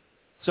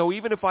 So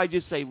even if I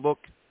just say, look,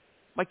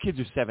 my kids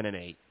are 7 and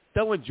 8,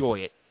 they'll enjoy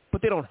it,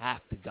 but they don't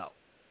have to go,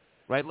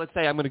 right? Let's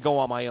say I'm going to go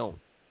on my own.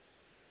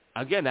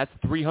 Again, that's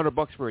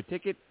 $300 for a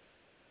ticket.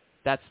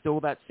 That's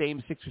still that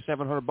same $600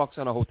 or $700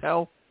 on a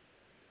hotel,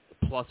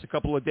 plus a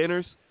couple of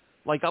dinners.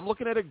 Like I'm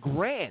looking at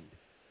 $1,000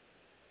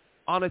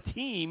 on a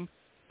team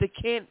that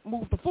can't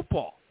move the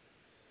football.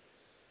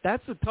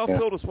 That's a tough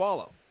pill to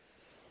swallow.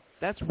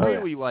 That's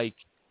really like,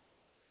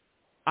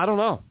 I don't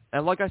know.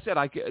 And like I said,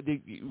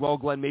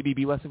 Glenn, maybe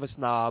be less of a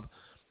snob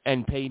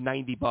and pay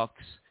 $90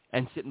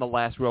 and sit in the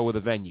last row of the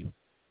venue.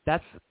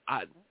 That's,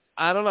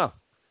 I don't know.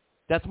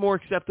 That's more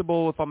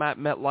acceptable if I'm at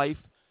MetLife,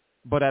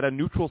 but at a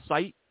neutral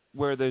site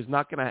where you're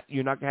not gonna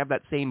have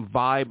that same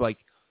vibe. Like,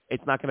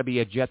 it's not gonna be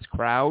a Jets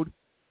crowd.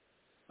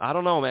 I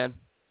don't know, man.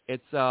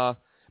 It's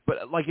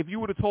but like if you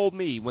would have told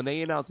me when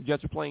they announced the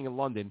Jets are playing in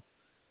London,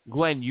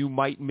 Glenn, you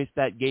might miss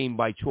that game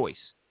by choice,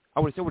 I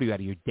would have said, "What are you, out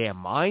of your damn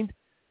mind?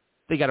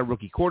 They got a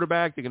rookie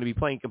quarterback. They're going to be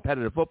playing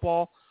competitive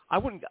football."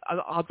 I'll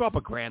drop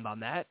 $1,000 on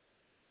that.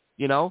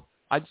 You know,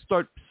 I'd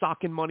start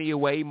socking money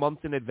away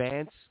months in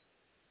advance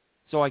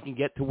so I can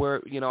get to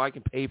where, I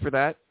can pay for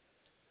that.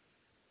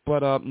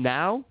 But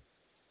now,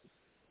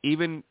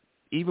 even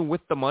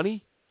with the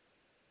money,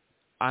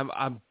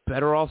 I'm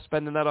better off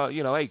spending that on,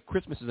 hey,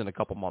 Christmas is in a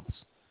couple months.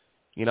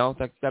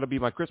 That'll be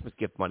my Christmas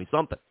gift money,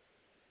 something.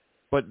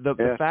 But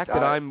the fact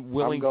that I'm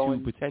willing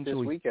to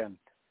potentially... this weekend.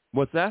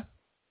 What's that?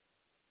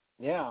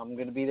 Yeah, I'm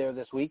going to be there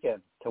this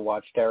weekend to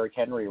watch Derrick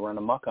Henry run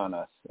amok on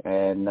us,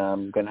 and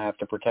I'm going to have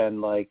to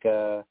pretend like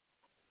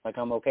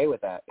I'm okay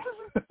with that.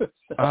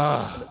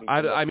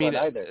 I mean,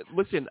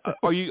 listen,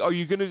 are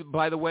you going to?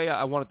 By the way,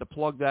 I wanted to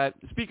plug that.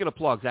 Speaking of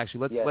plugs,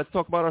 actually, let's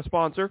talk about our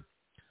sponsor,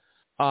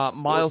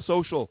 Mile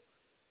Social.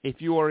 If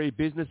you are a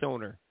business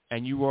owner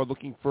and you are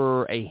looking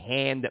for a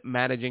hand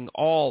managing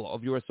all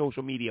of your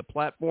social media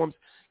platforms,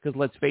 because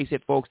let's face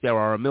it, folks, there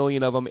are a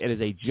million of them. It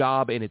is a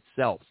job in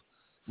itself.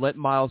 Let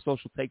Mile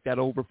Social take that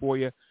over for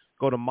you.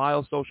 Go to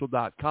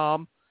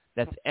milesocial.com.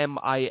 That's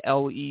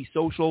MILE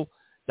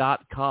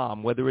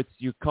social.com. Whether it's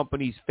your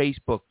company's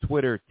Facebook,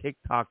 Twitter,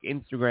 TikTok,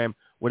 Instagram,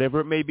 whatever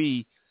it may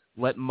be,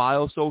 let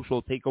Mile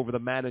Social take over the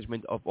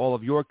management of all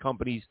of your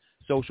company's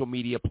social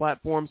media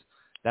platforms.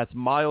 That's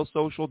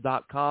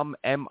milesocial.com,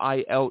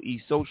 MILE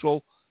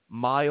social,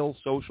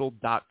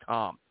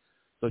 milesocial.com.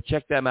 So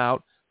check them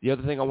out. The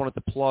other thing I wanted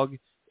to plug,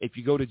 if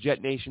you go to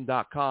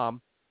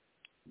jetnation.com,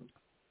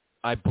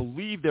 I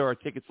believe there are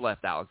tickets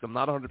left, Alex. I'm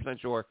not 100%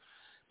 sure,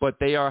 but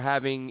they are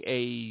having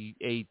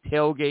a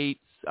tailgate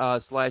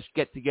 /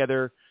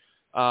 get-together.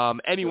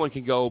 Anyone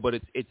can go, but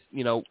it's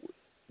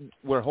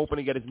we're hoping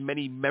to get as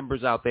many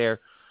members out there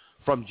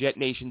from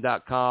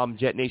jetnation.com.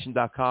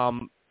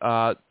 Jetnation.com,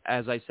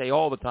 as I say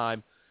all the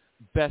time,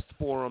 best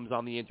forums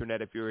on the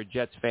internet if you're a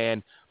Jets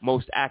fan,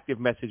 most active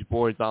message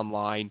boards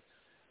online.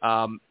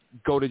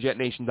 Go to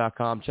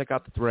jetnation.com, check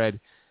out the thread.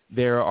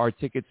 There are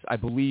tickets, I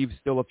believe,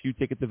 still a few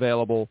tickets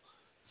available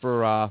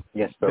for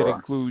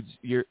includes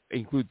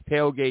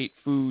tailgate,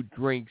 food,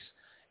 drinks,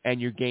 and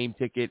your game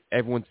ticket.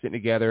 Everyone's sitting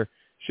together.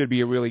 Should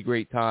be a really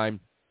great time.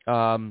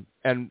 And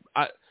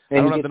I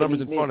don't have the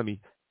numbers in front of me.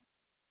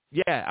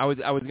 Yeah, I was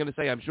going to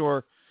say I'm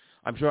sure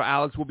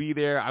Alex will be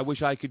there. I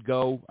wish I could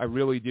go. I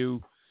really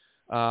do.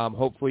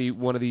 Hopefully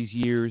one of these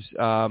years,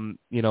 when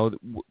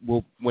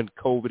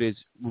COVID is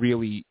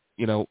really,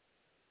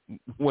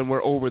 when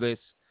we're over this,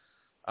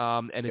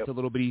 and it's a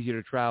little bit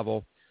easier to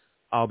travel,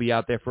 I'll be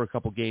out there for a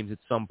couple games at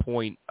some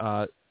point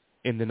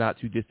in the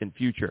not-too-distant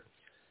future.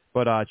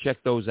 But check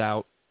those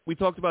out. We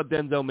talked about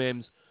Denzel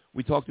Mims.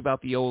 We talked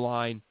about the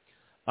O-line.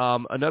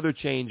 Another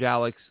change,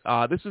 Alex.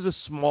 This is a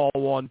small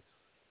one,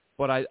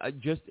 but I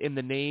just in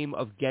the name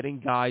of getting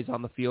guys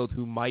on the field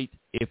who might,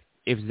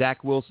 if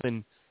Zach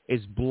Wilson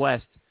is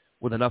blessed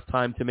with enough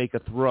time to make a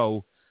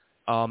throw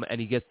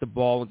and he gets the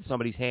ball into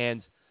somebody's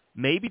hands,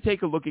 maybe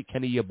take a look at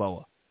Kenny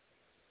Yeboah.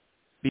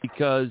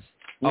 Because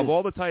of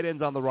all the tight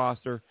ends on the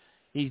roster,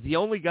 he's the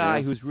only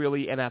guy who's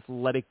really an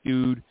athletic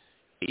dude.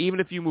 Even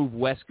if you move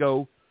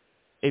Wesco,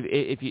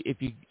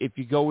 if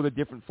you go with a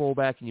different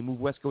fullback and you move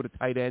Wesco to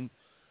tight end,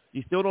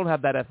 you still don't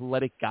have that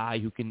athletic guy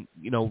who can,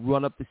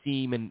 run up the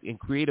seam and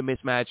create a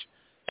mismatch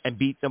and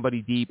beat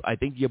somebody deep. I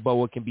think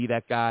Yeboah can be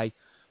that guy.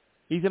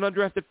 He's an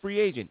undrafted free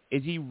agent.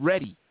 Is he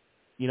ready?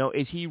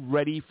 Is he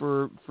ready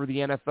for the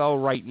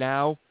NFL right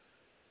now?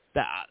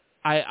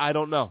 I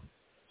don't know.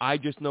 I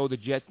just know the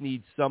Jets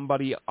need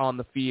somebody on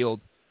the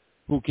field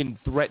who can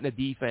threaten a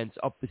defense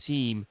up the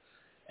seam,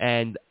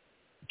 and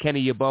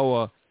Kenny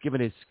Yeboah, given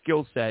his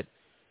skill set,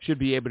 should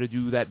be able to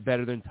do that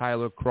better than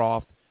Tyler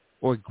Kroft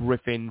or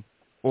Griffin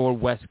or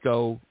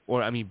Wesco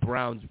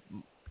Brown's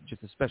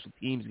just a special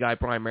teams guy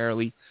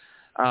primarily.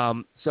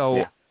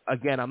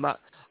 Again, I'm not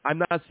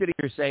sitting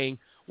here saying,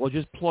 well,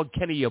 just plug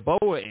Kenny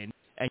Yeboah in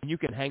and you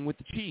can hang with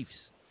the Chiefs.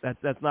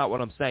 That's not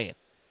what I'm saying.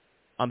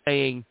 I'm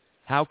saying,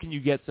 how can you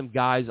get some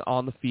guys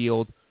on the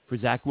field for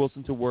Zach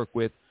Wilson to work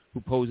with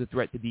who pose a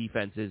threat to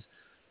defenses?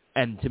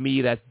 And to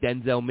me, that's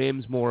Denzel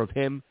Mims, more of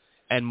him,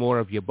 and more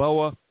of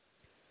Yeboah.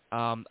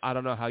 I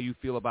don't know how you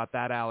feel about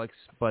that, Alex,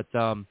 but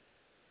I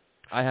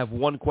have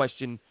one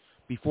question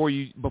before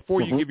you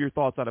give your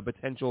thoughts on a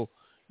potential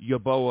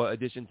Yeboah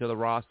addition to the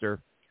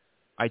roster.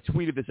 I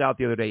tweeted this out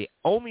the other day,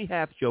 only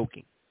half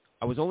joking.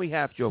 I was only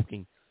half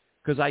joking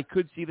because I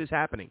could see this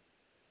happening.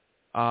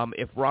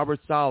 If Robert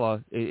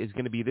Saleh is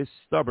going to be this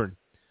stubborn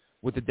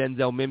with the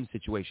Denzel Mims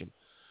situation.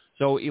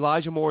 So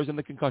Elijah Moore is in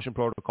the concussion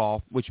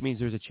protocol, which means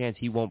there's a chance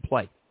he won't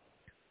play.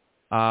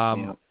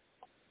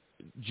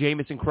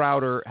 Jamison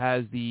Crowder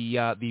has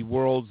the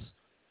world's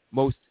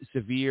most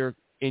severe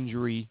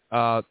injury,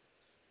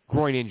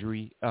 groin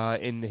injury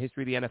in the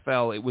history of the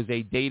NFL. It was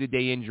a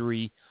day-to-day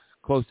injury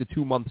close to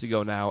 2 months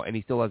ago now, and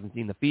he still hasn't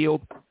seen the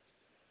field.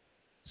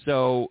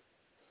 So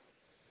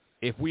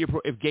if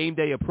game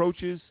day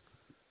approaches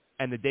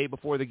and the day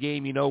before the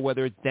game,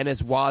 whether it's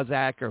Dennis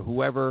Waszak or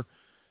whoever,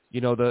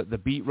 the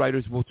beat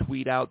writers will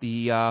tweet out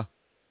the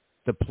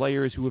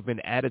players who have been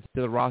added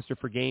to the roster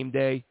for game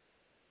day.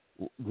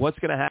 What's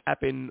going to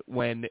happen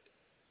when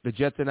the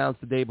Jets announce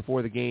the day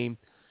before the game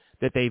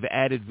that they've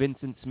added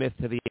Vincent Smith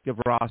to the active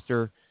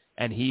roster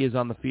and he is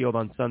on the field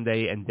on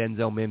Sunday and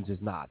Denzel Mims is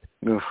not?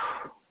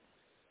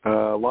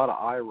 A lot of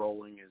eye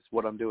rolling is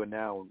what I'm doing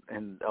now,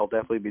 and I'll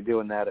definitely be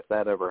doing that if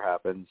that ever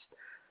happens.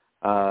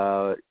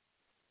 I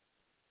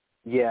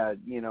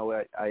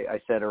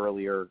said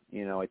earlier,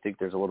 I think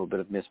there's a little bit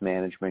of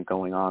mismanagement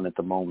going on at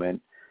the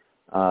moment.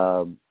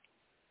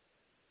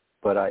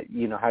 But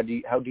how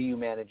do you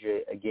manage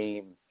a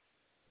game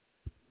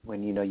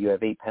when you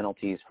have 8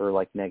 penalties for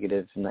like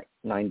negative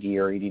 90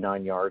 or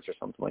 89 yards or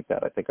something like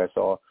that? I think I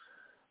saw.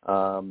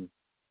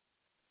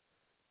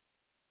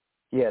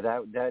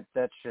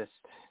 That's just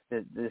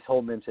this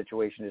whole Mims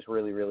situation just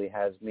really, really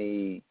has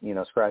me,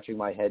 scratching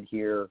my head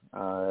here.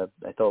 I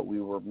thought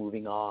we were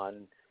moving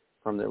on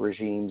from the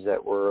regimes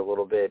that were a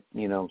little bit,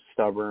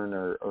 stubborn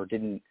or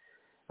didn't,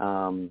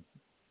 not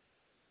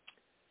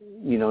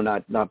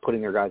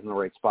putting their guys in the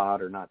right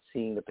spot or not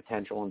seeing the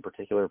potential in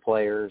particular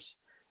players.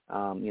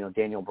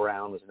 Daniel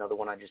Brown was another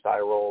one I just eye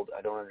rolled.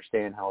 I don't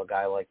understand how a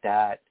guy like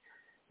that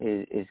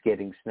is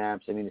getting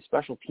snaps. I mean, the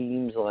special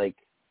teams like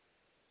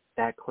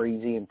that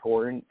crazy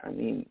important. I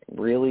mean,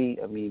 really?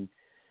 I mean,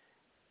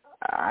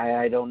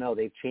 I don't know.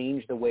 They've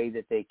changed the way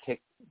that they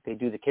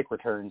do the kick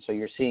returns. So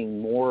you're seeing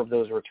more of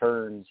those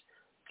returns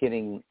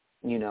getting,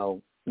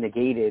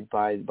 negated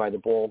by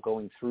the ball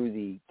going through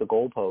the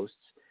goalposts.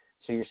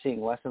 So you're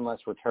seeing less and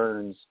less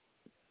returns.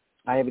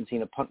 I haven't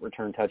seen a punt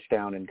return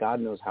touchdown in God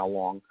knows how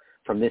long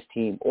from this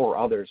team or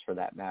others for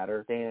that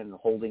matter. And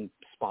holding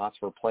spots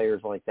for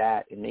players like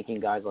that and making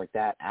guys like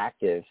that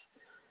active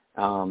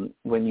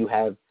when you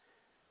have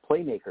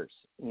playmakers,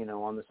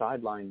 on the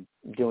sideline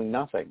doing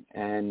nothing.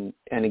 And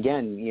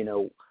again,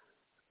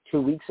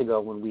 2 weeks ago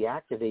when we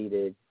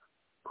activated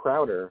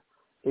Crowder,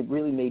 it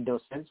really made no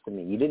sense to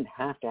me. You didn't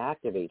have to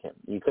activate him.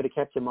 You could have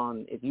kept him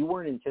on. If you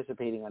weren't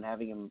anticipating on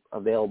having him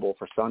available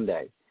for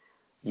Sunday,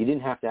 you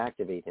didn't have to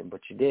activate him,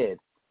 but you did,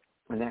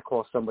 and that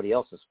cost somebody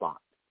else a spot.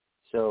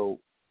 So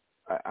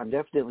I'm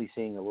definitely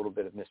seeing a little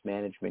bit of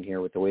mismanagement here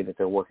with the way that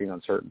they're working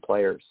on certain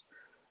players.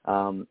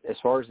 As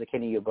far as the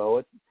Kenny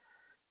Yeboah,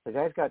 the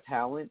guy's got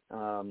talent.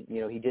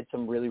 He did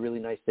some really, really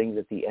nice things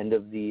at the end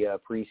of the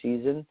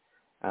preseason.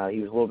 He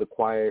was a little bit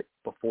quiet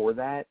before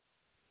that.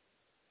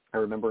 I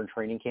remember in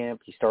training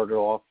camp, he started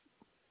off,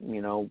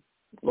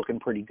 looking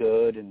pretty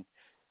good, and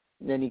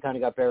then he kind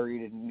of got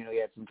buried, and, he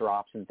had some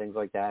drops and things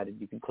like that, and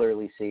you can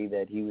clearly see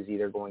that he was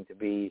either going to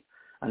be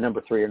a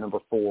number 3 or number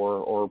 4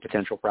 or a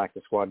potential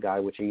practice squad guy,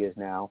 which he is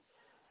now.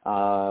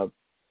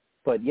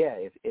 But, yeah,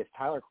 if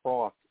Tyler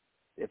Kroft,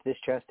 if this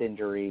chest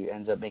injury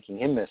ends up making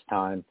him miss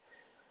time,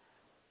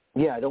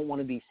 I don't want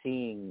to be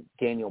seeing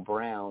Daniel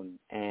Brown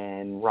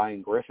and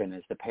Ryan Griffin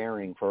as the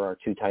pairing for our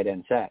 2 tight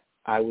end set.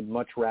 I would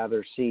much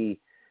rather see,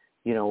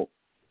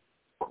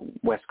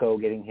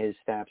 Wesco getting his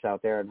snaps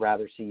out there. I'd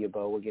rather see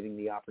Yeboah getting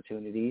the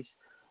opportunities,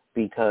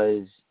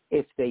 because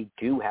if they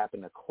do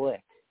happen to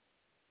click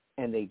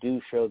and they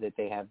do show that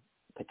they have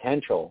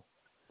potential,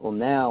 well,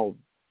 now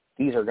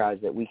these are guys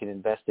that we can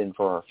invest in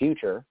for our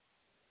future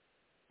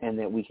and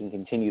that we can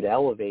continue to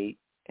elevate.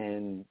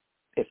 And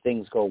if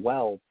things go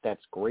well,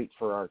 that's great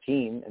for our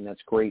team, and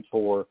that's great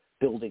for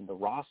building the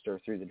roster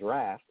through the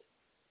draft,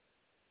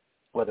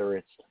 whether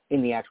it's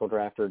in the actual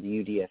draft or the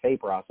UDFA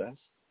process.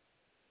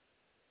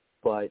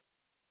 But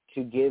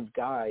to give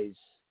guys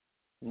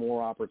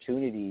more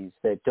opportunities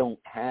that don't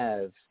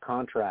have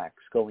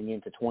contracts going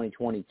into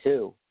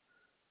 2022,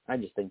 I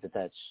just think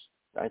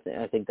I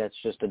think that's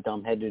just a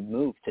dumb-headed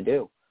move to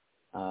do.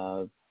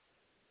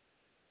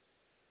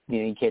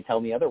 You can't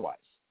tell me otherwise.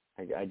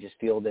 I just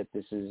feel that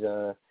this is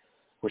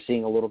we're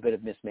seeing a little bit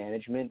of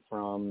mismanagement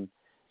from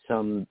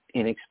some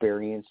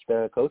inexperienced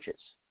coaches,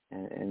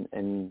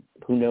 and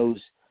who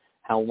knows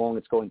how long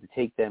it's going to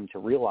take them to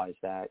realize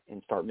that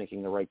and start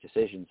making the right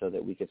decision so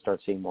that we could start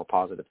seeing more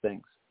positive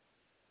things.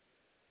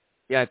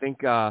 Yeah, I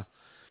think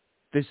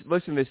this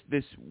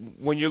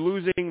when you're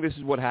losing, this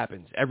is what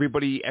happens.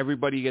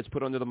 Everybody gets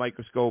put under the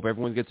microscope.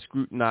 Everyone gets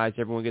scrutinized.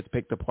 Everyone gets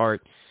picked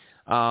apart.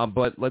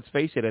 But let's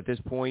face it, at this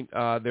point,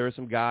 there are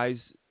some guys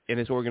in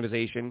this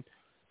organization,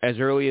 as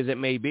early as it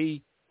may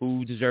be,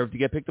 who deserve to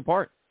get picked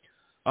apart.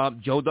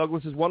 Joe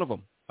Douglas is one of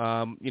them.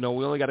 We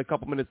only got a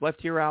couple minutes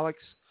left here, Alex.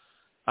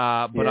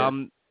 But yeah.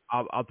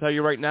 I'll tell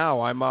you right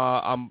now,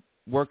 I'm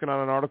working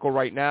on an article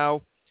right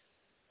now,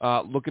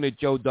 looking at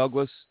Joe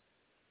Douglas.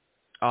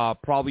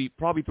 Probably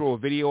throw a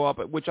video up,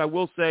 which I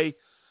will say,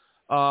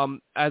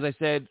 as I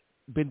said,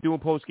 been doing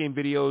post-game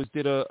videos,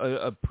 did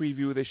a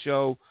preview of the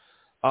show.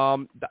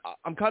 I'm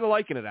kind of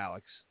liking it,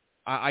 Alex.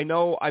 I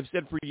know I've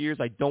said for years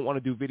I don't want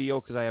to do video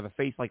because I have a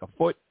face like a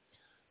foot,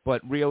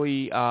 but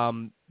really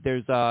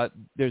there's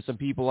some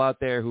people out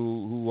there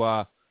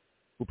who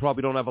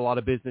probably don't have a lot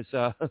of business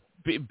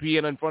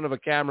being in front of a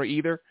camera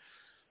either.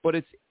 But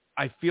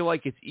I feel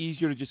like it's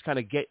easier to just kind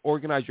of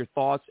organize your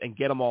thoughts and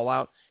get them all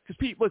out. Because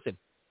Pete, listen,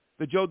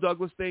 the Joe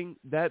Douglas thing,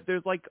 that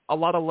there's like a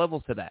lot of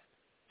levels to that,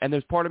 and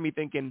there's part of me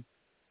thinking,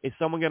 is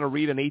someone going to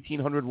read an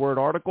 1,800-word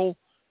article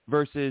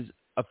versus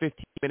a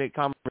 15-minute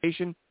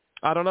conversation?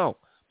 I don't know.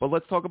 But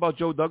let's talk about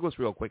Joe Douglas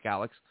real quick,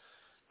 Alex.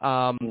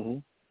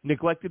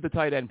 Neglected the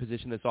tight end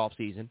position this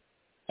offseason.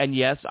 And,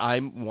 yes,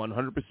 I'm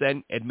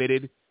 100%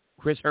 admitted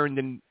Chris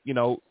Herndon,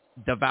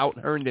 devout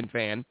Herndon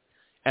fan,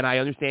 and I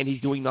understand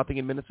he's doing nothing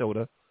in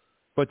Minnesota.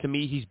 But to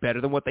me, he's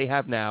better than what they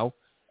have now,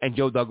 and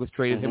Joe Douglas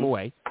traded him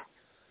away,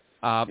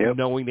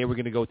 knowing they were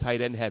going to go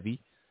tight end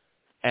heavy.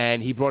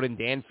 And he brought in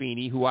Dan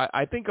Feeney, who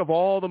I think of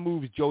all the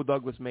moves Joe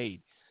Douglas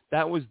made,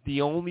 that was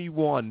the only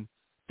one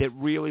that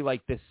really,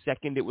 like, the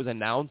second it was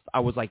announced,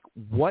 I was like,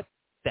 what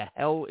the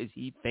hell is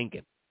he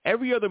thinking?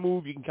 Every other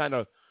move, you can kind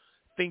of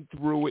think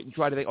through it and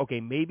try to think, okay,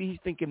 maybe he's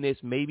thinking this,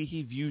 maybe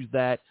he views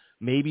that,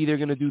 maybe they're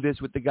going to do this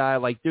with the guy.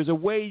 Like, there's a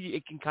way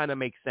it can kind of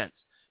make sense.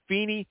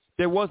 Feeney,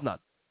 there was none.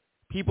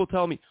 People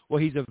tell me,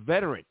 well, he's a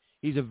veteran.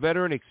 He's a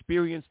veteran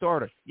experienced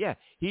starter. Yeah,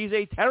 he's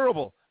a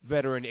terrible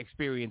veteran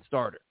experienced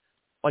starter.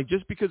 Like,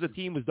 just because a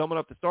team was dumb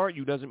enough to start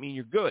you doesn't mean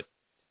you're good.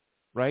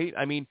 Right?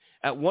 I mean,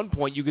 at one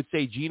point you could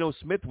say Geno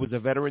Smith was a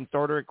veteran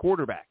starter at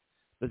quarterback.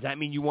 Does that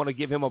mean you want to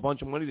give him a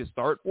bunch of money to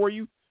start for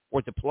you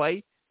or to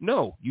play?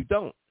 No, you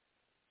don't.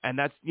 And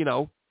that's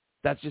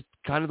just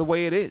kind of the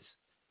way it is.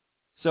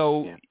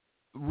 So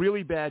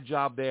really bad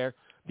job there.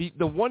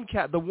 The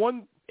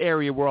one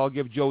area where I'll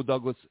give Joe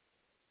Douglas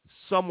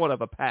somewhat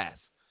of a pass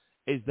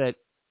is that,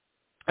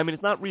 I mean,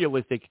 it's not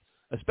realistic,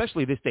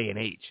 especially this day and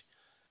age.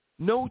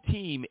 No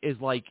team is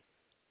like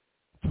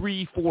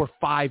 3, 4,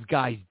 5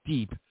 guys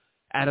deep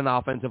at an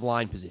offensive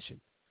line position.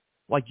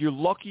 Like, you're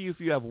lucky if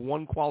you have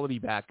one quality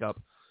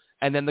backup,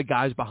 and then the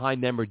guys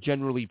behind them are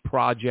generally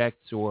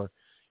projects or,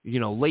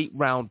 late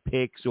round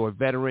picks or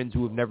veterans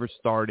who have never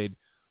started.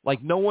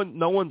 Like, no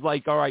one's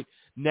like, all right,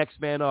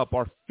 next man up,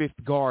 our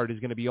fifth guard is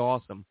going to be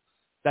awesome.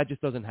 That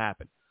just doesn't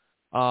happen.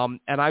 And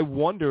I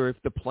wonder if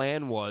the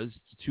plan was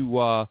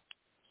to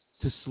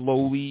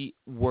slowly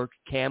work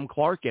Cam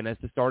Clark in as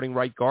the starting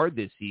right guard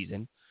this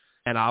season.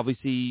 And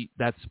obviously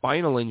that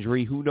spinal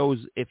injury, who knows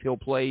if he'll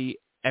play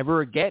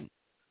ever again.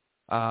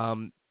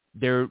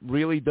 There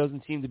really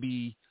doesn't seem to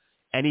be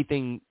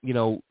anything,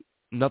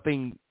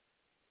 nothing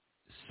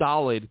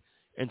solid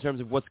in terms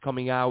of what's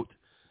coming out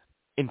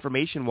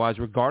information-wise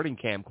regarding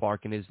Cam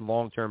Clark and his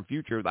long-term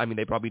future. I mean,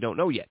 they probably don't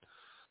know yet.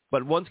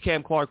 But once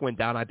Cam Clark went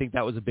down, I think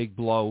that was a big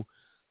blow.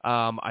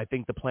 I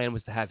think the plan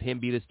was to have him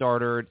be the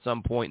starter at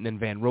some point, and then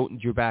Van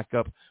Rotinger back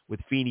up with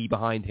Feeney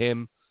behind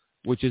him,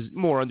 which is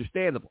more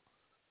understandable.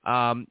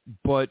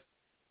 But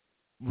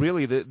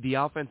really, the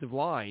offensive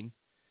line,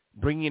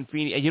 bringing in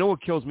Feeney, and you know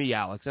what kills me,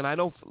 Alex? And I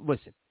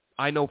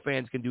know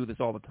fans can do this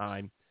all the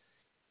time.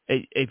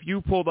 If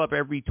you pulled up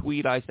every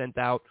tweet I sent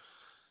out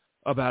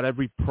about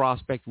every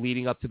prospect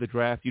leading up to the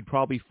draft, you'd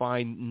probably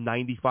find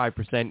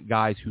 95%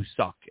 guys who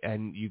suck.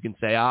 And you can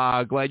say,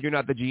 glad you're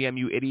not the GM,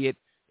 you idiot.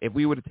 If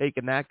we would have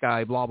taken that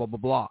guy, blah, blah, blah,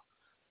 blah.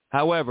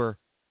 However,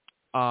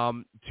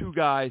 2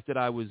 guys that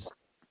I was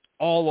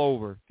all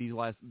over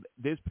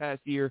this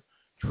past year,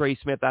 Trey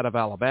Smith out of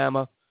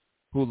Alabama,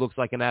 who looks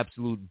like an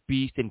absolute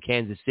beast in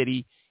Kansas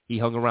City. He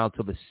hung around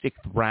till the 6th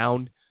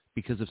round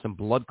because of some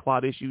blood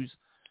clot issues.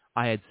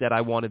 I had said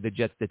I wanted the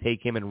Jets to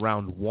take him in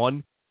round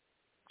 1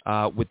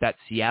 with that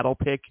Seattle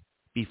pick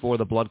before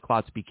the blood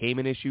clots became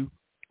an issue,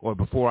 or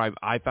before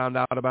I found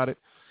out about it.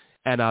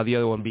 And the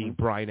other one being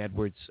Brian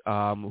Edwards,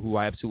 who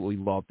I absolutely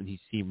loved, and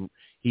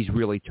he's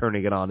really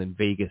turning it on in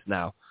Vegas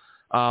now.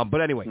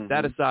 But anyway,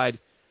 that aside,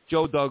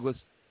 Joe Douglas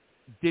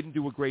didn't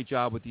do a great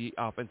job with the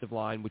offensive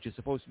line, which is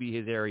supposed to be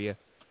his area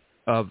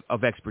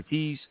of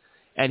expertise,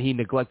 and he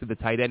neglected the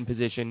tight end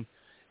position.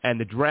 And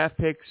the draft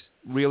picks,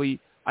 really,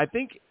 I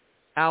think,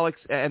 Alex,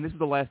 and this is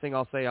the last thing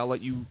I'll say, I'll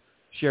let you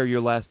share your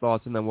last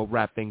thoughts, and then we'll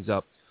wrap things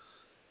up.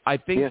 I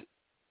think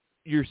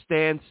your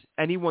stance,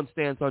 anyone's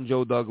stance on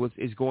Joe Douglas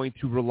is going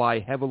to rely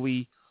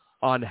heavily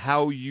on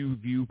how you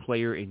view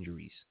player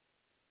injuries.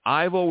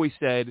 I've always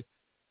said,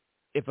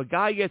 if a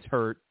guy gets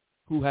hurt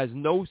who has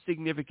no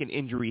significant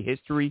injury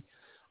history,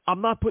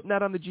 I'm not putting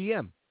that on the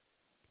GM.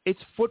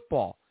 It's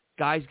football.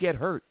 Guys get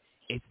hurt.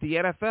 It's the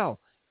NFL.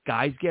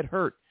 Guys get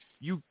hurt.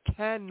 You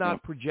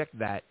cannot project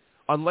that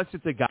unless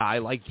it's a guy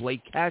like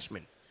Blake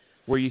Cashman,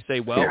 where you say,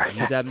 well,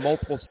 he's had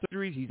multiple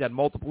surgeries, he's had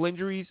multiple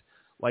injuries,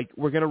 like,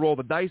 we're going to roll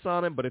the dice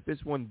on him, but if this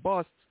one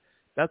busts,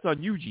 that's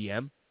on you,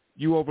 GM.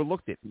 You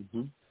overlooked it.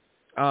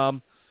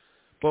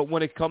 But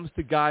when it comes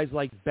to guys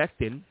like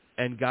Becton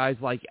and guys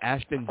like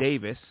Ashton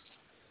Davis,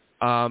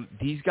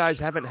 these guys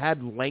haven't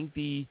had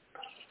lengthy,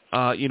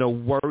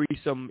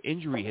 worrisome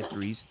injury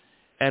histories.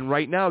 And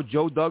right now,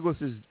 Joe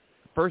Douglas's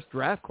first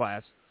draft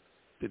class,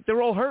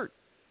 they're all hurt.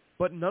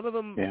 But none of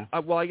them. Yeah.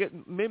 I get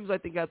Mims. I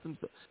think had some.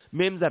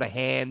 Mims had a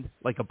hand,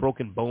 like a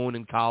broken bone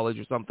in college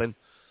or something.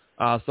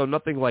 So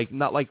nothing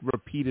not like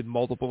repeated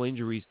multiple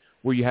injuries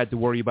where you had to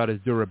worry about his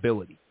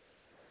durability.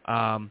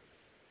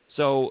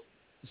 So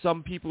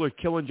some people are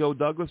killing Joe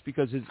Douglas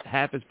because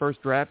half his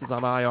first draft is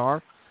on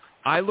IR.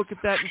 I look at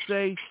that and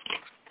say,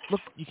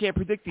 look, you can't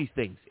predict these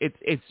things.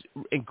 It's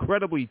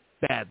incredibly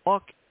bad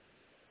luck,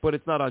 but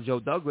it's not on Joe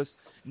Douglas.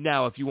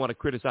 Now, if you want to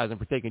criticize him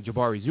for taking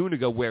Jabari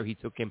Zuniga where he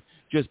took him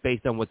just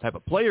based on what type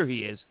of player he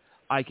is,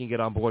 I can get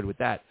on board with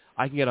that.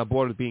 I can get on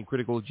board with being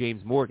critical of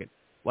James Morgan,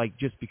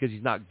 just because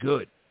he's not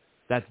good.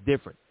 That's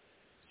different.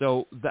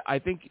 So I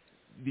think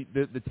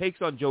the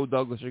takes on Joe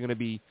Douglas are going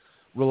to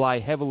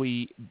revolve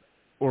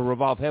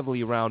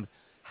heavily around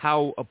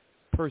how a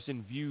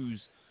person views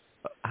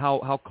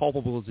how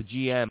culpable is a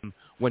GM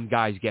when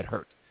guys get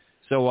hurt.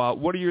 So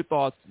what are your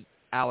thoughts,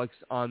 Alex,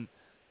 on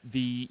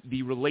the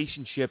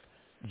relationship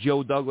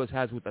Joe Douglas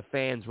has with the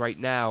fans right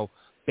now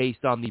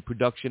based on the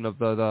production of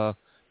the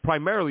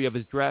primarily of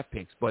his draft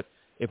picks? But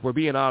if we're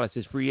being honest,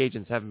 his free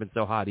agents haven't been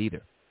so hot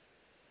either.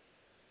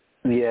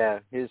 Yeah,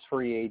 his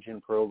free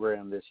agent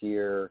program this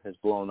year has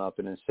blown up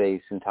in his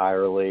face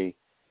entirely.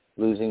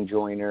 Losing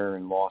Joyner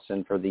and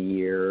Lawson for the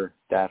year,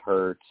 that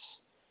hurts.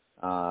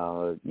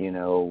 I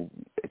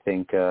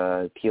think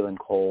Keelan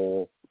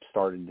Cole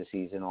started the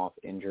season off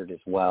injured as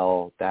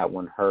well. That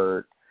one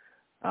hurt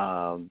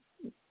a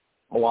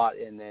lot.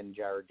 And then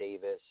Jared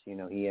Davis,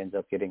 he ends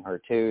up getting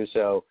hurt too.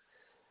 So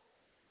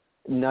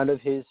none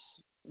of his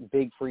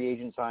big free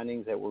agent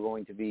signings that were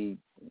going to be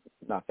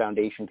not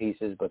foundation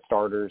pieces but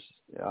starters,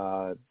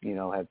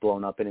 have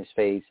blown up in his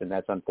face, and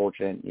that's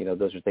unfortunate.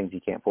 Those are things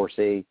you can't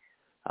foresee.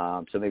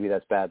 So maybe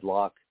that's bad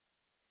luck.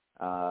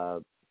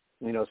 As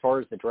far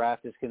as the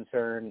draft is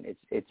concerned,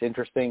 it's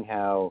interesting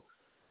how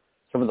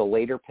some of the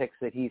later picks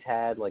that he's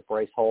had, like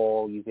Bryce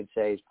Hall, you could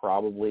say is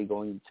probably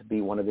going to be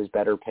one of his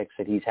better picks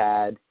that he's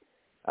had.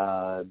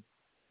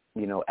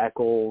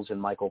 Eccles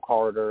and Michael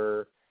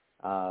Carter,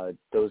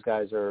 those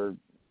guys are,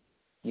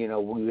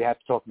 we have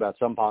to talk about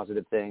some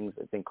positive things.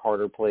 I think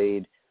Carter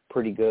played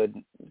pretty good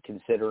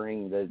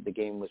considering the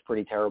game was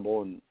pretty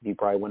terrible and he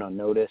probably went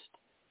unnoticed.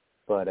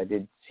 But I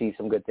did see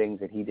some good things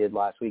that he did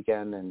last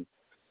weekend, and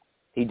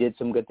he did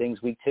some good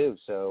things week 2.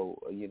 So,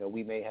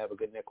 we may have a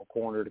good nickel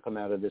corner to come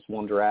out of this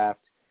one draft.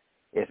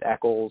 If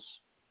Eccles,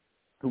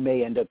 who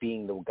may end up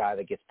being the guy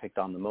that gets picked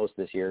on the most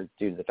this year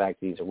due to the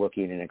fact that he's a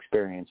rookie and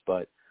inexperienced,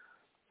 but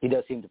he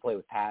does seem to play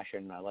with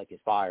passion. I like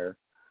his fire.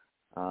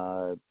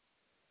 But,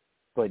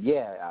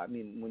 yeah,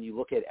 when you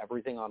look at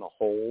everything on a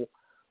whole,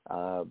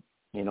 I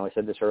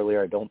said this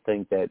earlier, I don't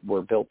think that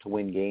we're built to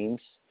win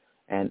games.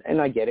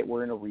 And I get it.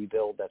 We're in a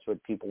rebuild. That's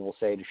what people will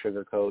say to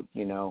sugarcoat,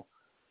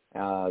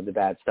 the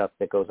bad stuff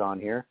that goes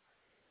on here.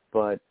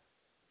 But,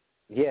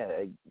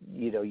 yeah,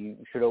 you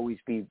should always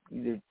be –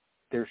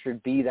 there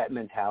should be that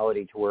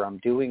mentality to where I'm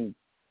doing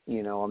 –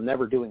 I'm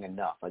never doing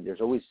enough.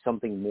 There's always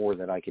something more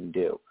that I can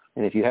do.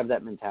 And if you have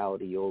that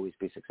mentality, you'll always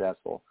be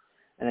successful.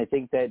 And I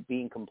think that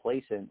being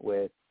complacent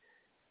with,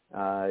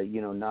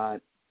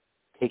 not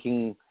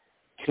taking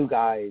two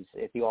guys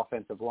at the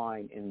offensive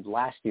line in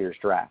last year's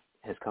draft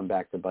has come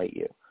back to bite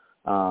you.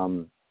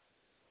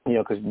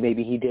 Because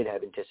maybe he did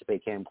have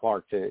anticipate Cam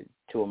Clark to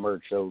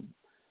emerge. So,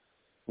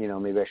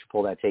 maybe I should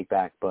pull that take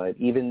back. But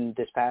even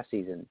this past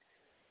season,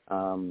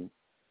 AVT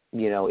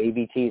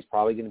is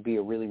probably going to be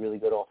a really, really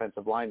good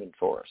offensive lineman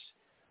for us.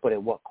 But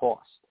at what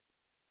cost?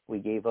 We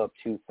gave up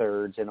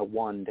 2/3 and a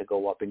 1 to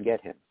go up and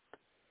get him.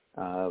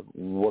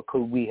 What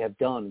could we have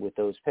done with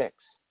those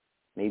picks?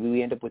 Maybe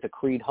we end up with a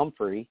Creed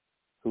Humphrey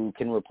who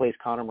can replace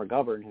Connor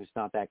McGovern, who's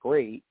not that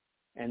great.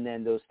 And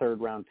then those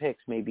third-round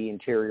picks may be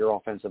interior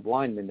offensive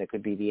linemen that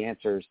could be the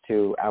answers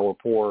to our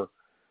poor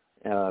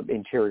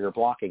interior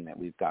blocking that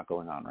we've got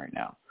going on right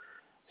now.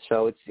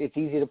 So it's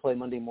easy to play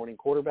Monday morning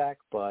quarterback,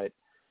 but,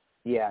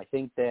 yeah, I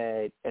think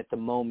that at the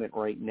moment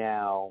right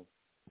now,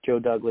 Joe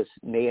Douglas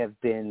may have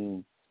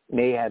done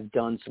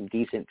some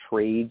decent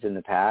trades in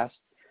the past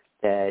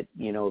that,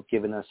 have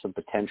given us some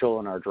potential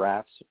in our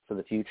drafts for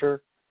the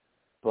future.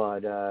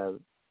 But I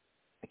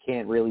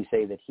can't really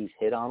say that he's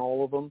hit on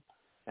all of them.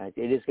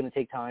 It is going to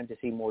take time to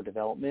see more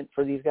development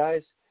for these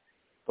guys.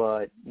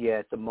 But, yeah,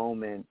 at the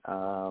moment,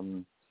 I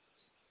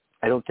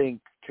don't think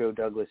Joe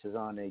Douglas is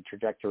on a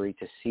trajectory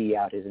to see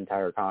out his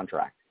entire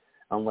contract,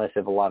 unless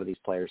if a lot of these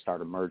players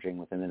start emerging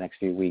within the next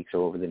few weeks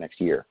or over the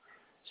next year.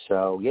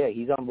 So, yeah,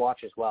 he's on watch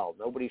as well.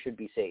 Nobody should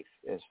be safe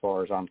as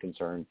far as I'm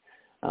concerned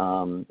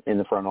in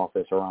the front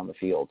office or on the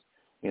field,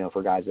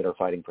 for guys that are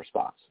fighting for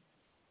spots.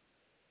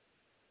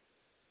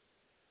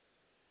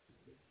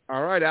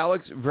 All right,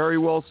 Alex, very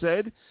well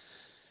said.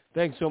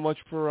 Thanks so much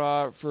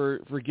for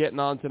getting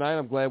on tonight.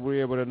 I'm glad we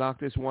were able to knock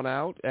this one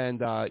out,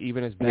 and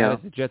even as bad as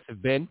the Jets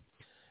have been.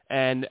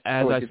 And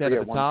as I said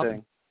at the top,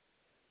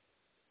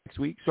 next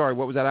week. Sorry,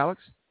 what was that,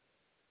 Alex?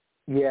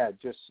 Yeah,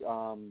 just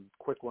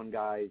quick one,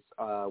 guys.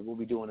 We'll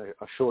be doing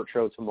a short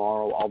show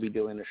tomorrow. I'll be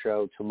doing a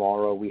show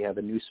tomorrow. We have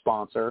a new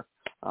sponsor,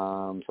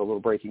 so a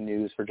little breaking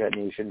news for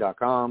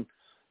JetNation.com.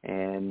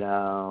 And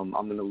I'm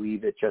going to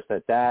leave it just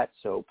at that.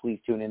 So please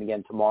tune in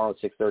again tomorrow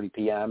at 6:30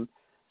 p.m.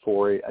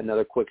 for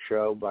another quick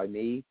show by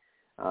me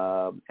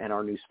and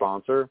our new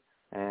sponsor.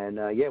 And,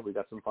 we've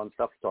got some fun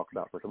stuff to talk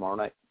about for tomorrow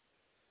night.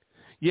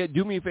 Yeah,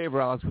 do me a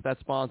favor, Alex, with that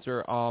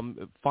sponsor.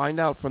 Find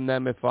out from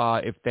them if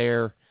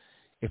their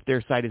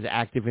site is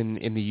active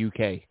in the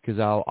UK, because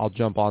I'll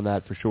jump on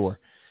that for sure.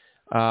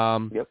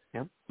 Yep.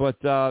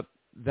 But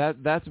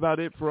that's about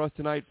it for us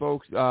tonight,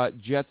 folks.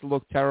 Jets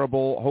look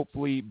terrible.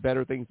 Hopefully,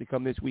 better things to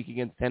come this week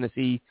against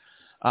Tennessee.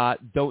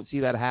 Don't see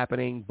that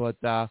happening, but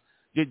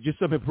just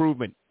some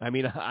improvement. I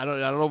mean, I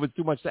don't know if it's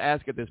too much to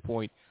ask at this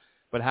point.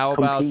 But how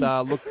about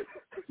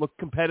look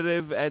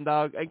competitive and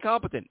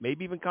competent?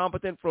 Maybe even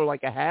competent for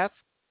like a half.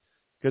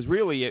 Because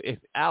really, if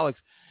Alex,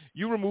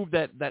 you remove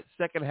that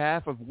second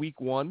half of week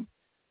 1,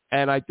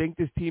 and I think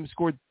this team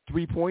scored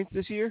 3 points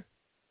this year.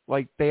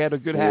 Like, they had a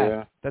good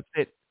half. That's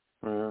it.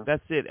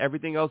 That's it.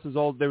 Everything else is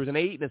all. There was an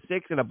 8 and a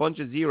 6 and a bunch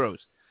of zeros.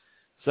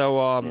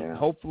 So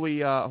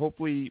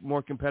hopefully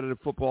more competitive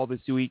football this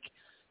week.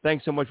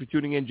 Thanks so much for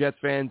tuning in, Jets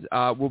fans.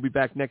 We'll be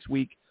back next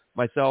week.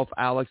 Myself,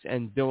 Alex,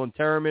 and Dylan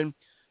Terriman.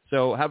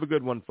 So have a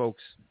good one,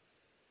 folks.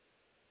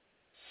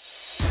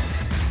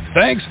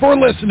 Thanks for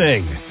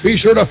listening. Be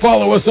sure to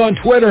follow us on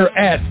Twitter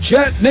at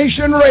Jet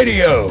Nation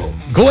Radio.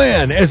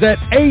 Glenn is at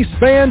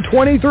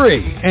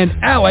AceFan23 and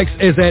Alex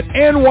is at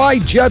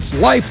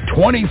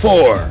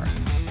NYJetsLife24.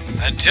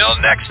 Until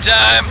next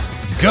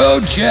time, Go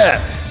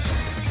Jets!